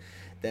 I mean,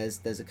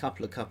 there's a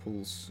couple of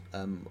couples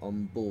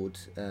on board,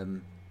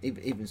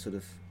 even sort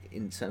of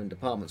in certain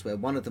departments, where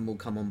one of them will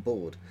come on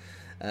board,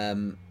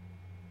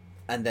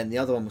 and then the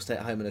other one will stay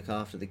at home and look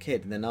after the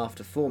kid, and then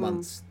after 4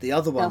 months, the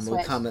other one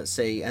will come at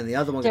sea, and the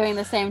other one doing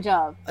the same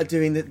job,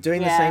 doing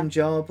the same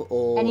job,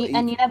 and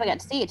you never get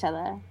to see each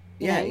other.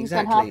 You exactly.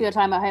 spend half your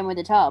time at home with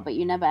the child, but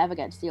you never ever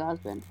get to see your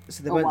husband.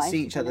 So they won't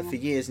see each other for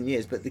years and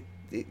years, but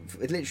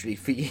literally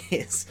for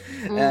years.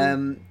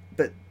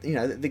 But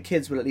the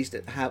kids will at least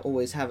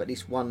always have at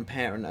least one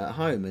parent at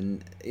home,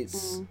 and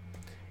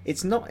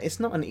it's not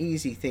an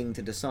easy thing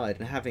to decide.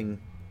 And having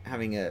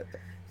a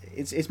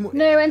it's more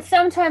and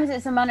sometimes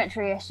it's a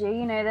monetary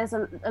issue. There's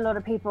a lot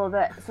of people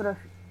that sort of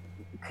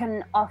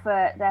can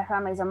offer their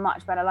families a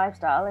much better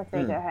lifestyle if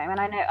they go home. And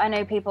I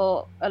know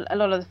people, a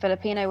lot of the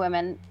Filipino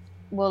women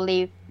will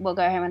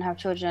go home and have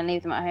children and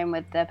leave them at home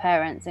with their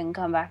parents and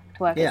come back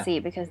to work at sea,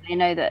 because they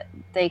know that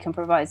they can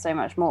provide so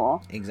much more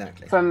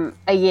from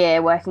a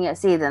year working at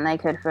sea than they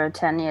could for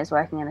 10 years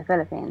working in the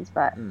Philippines.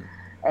 But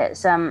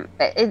it's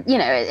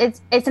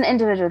it's an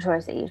individual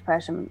choice that each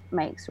person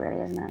makes, really,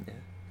 isn't it?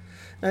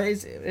 No,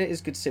 it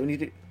is good to see when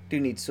you do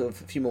need sort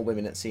of a few more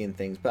women at sea and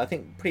things. But I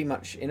think pretty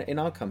much in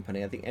our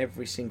company, I think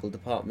every single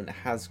department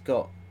has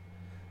got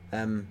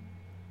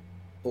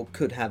or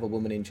could have a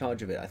woman in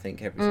charge of it. I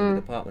think every single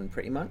department,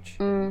 pretty much.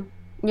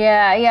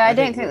 Yeah. I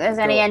don't think there's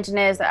any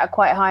engineers that are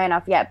quite high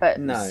enough yet, but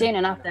soon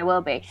enough there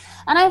will be.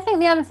 And I think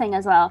the other thing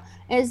as well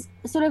is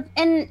sort of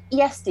in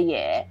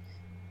yesteryear,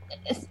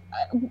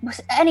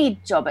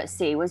 any job at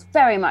sea was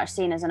very much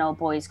seen as an old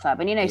boys club,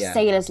 and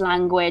sailors'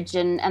 language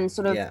and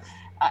sort of. Yeah.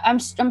 I'm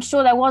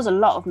sure there was a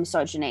lot of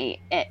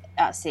misogyny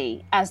at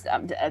sea, as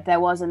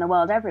there was in the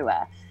world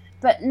everywhere.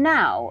 But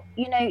now,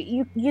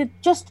 you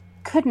just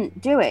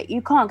couldn't do it.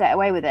 You can't get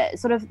away with it.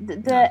 Sort of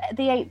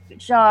the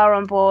HR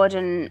on board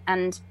and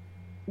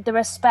the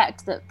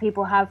respect that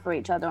people have for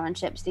each other on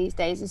ships these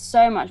days is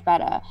so much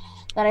better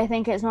that I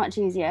think it's much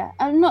easier.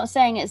 I'm not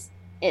saying it's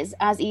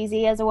as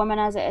easy as a woman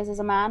as it is as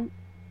a man,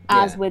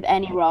 as with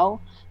any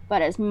role.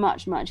 But it's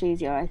much, much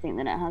easier, I think,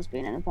 than it has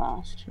been in the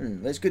past.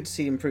 It's good to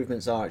see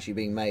improvements are actually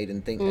being made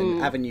and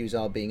and avenues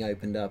are being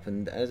opened up.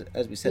 And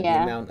as we said,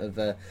 the amount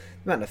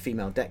of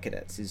female deck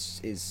cadets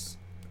is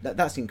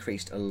that's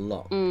increased a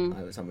lot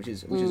over time, which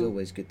is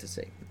always good to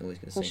see. Always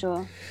good to see. For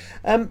sure.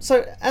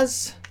 So I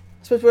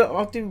suppose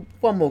I'll do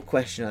one more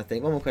question.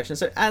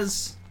 So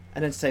as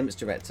an entertainment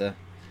director,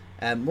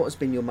 what has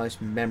been your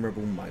most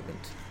memorable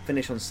moment?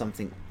 Finish on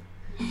something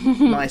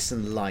nice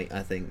and light,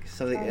 I think.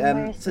 So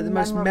the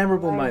most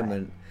memorable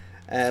moment.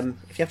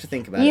 If you have to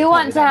think about it. You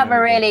want to have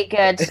a really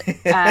good,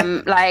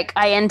 like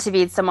I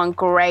interviewed someone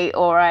great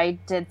or I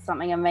did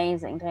something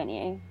amazing, don't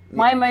you? Yeah.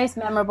 My most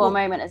memorable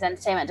moment as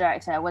entertainment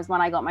director was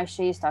when I got my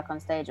shoe stuck on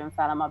stage and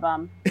fell on my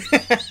bum.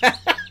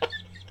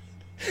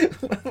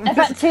 In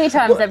fact, 2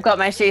 times I've got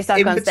my shoe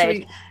stuck on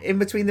stage. In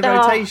between the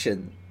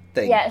rotation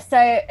thing? Yeah,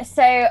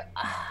 so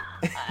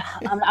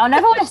I'll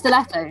never wear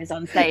stilettos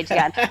on stage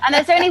again. And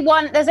there's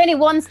only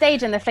one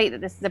stage in the fleet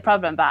that this is a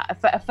problem. But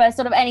for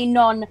sort of any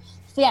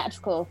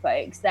non-theatrical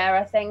folks, there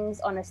are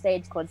things on a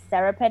stage called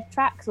therapid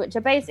tracks, which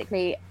are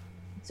basically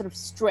sort of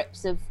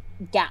strips of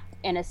gap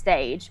in a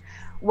stage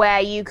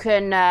where you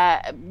can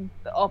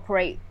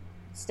operate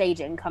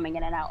staging coming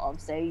in and out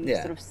of. So you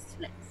sort of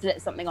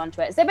slit something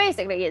onto it. So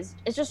basically, it's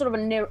just sort of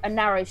a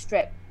narrow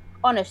strip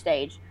on a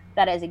stage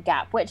that is a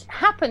gap, which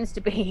happens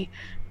to be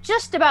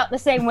just about the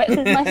same width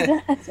as my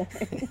stiletto.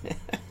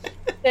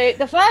 So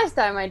the first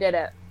time I did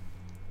it,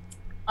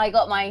 I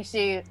got my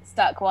shoe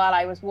stuck while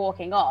I was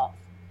walking off,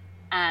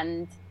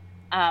 and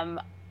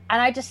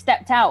I just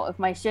stepped out of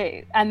my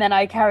shoe, and then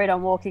I carried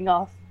on walking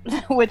off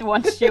with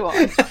one shoe on,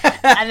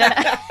 and then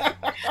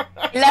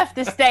I left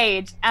the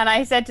stage, and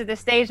I said to the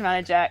stage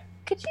manager,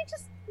 "Could you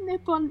just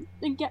nip on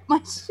and get my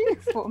shoe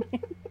for me?"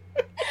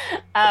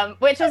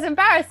 Which was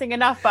embarrassing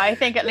enough, but I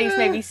think at least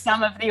maybe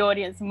some of the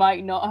audience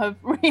might not have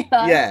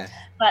realised. Yeah.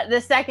 But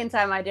the second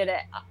time I did it,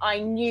 I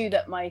knew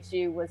that my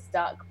shoe was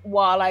stuck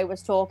while I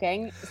was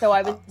talking, so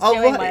I was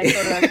doing my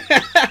sort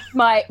of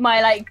my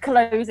like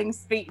closing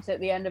speech at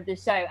the end of the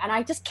show, and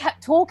I just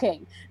kept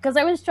talking because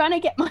I was trying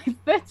to get my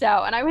foot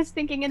out, and I was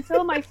thinking,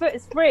 until my foot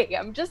is free,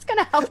 I'm just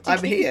gonna have to.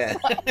 I'm here.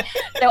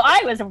 So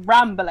I was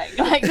rambling.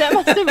 Like there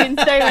must have been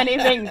so many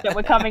things that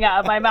were coming out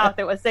of my mouth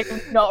that were so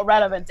not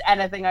relevant to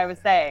anything I was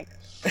saying.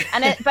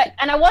 And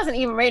I wasn't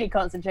even really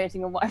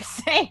concentrating on what I was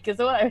saying, because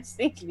all I was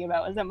thinking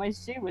about was that my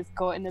shoe was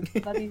caught in the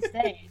bloody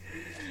stage.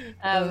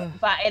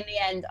 But in the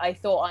end, I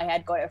thought I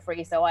had got it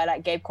free, so I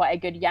gave quite a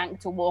good yank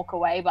to walk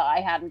away, but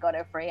I hadn't got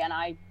it free, and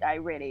I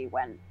really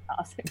went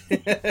arse.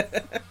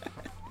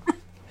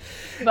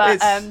 But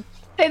so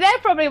they're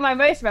probably my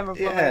most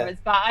memorable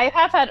moments. But I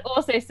have had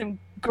also some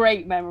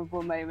great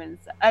memorable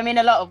moments. I mean,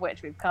 a lot of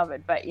which we've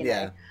covered, but you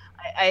know.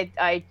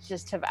 I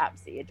just have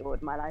absolutely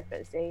adored my life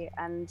at sea,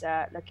 and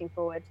looking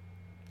forward.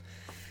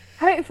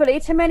 Hopefully,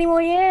 to many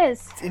more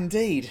years.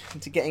 Indeed,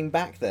 to getting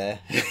back there.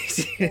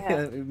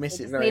 Yeah. We miss We it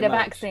just very need a much.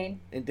 vaccine.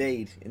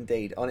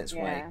 Indeed, on its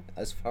way, Yeah.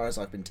 as far as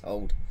I've been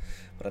told.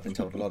 But I've been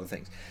told a lot of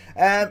things.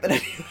 But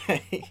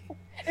anyway,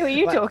 Who are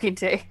you Well, talking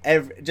to?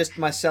 just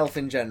myself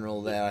in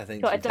general. There, I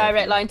think. Got a to be direct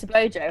perfectly line to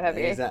Bojo, have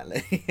you?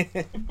 Exactly.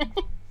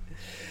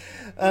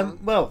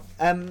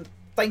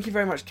 Thank you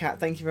very much, Kat.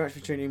 Thank you very much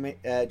for joining me.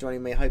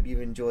 I hope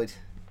you've enjoyed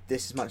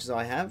this as much as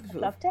I have.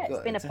 Loved it. It's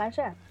been a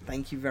pleasure.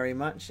 Thank you very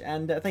much,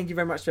 and thank you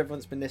very much to everyone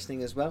that's been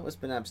listening as well. It's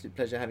been an absolute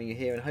pleasure having you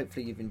here, and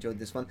hopefully you've enjoyed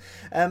this one.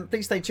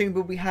 Please stay tuned.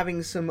 We'll be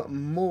having some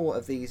more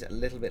of these a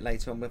little bit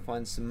later on. We'll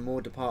find some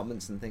more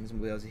departments and things, and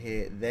we'll be able to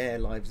hear their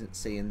lives at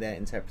sea and their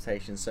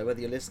interpretations. So whether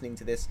you're listening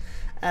to this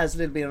as a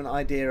little bit of an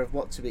idea of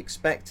what to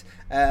expect,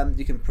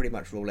 you can pretty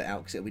much rule it out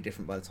because it'll be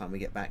different by the time we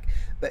get back.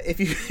 But if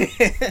you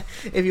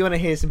if you want to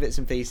hear some bits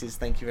and pieces,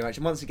 thank you very much.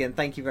 And once again,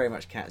 thank you very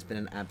much, Kat. It's been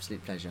an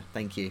absolute pleasure.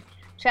 Thank you.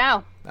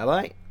 Ciao. Bye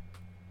bye.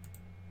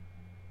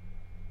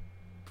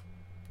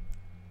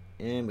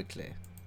 And we're clear.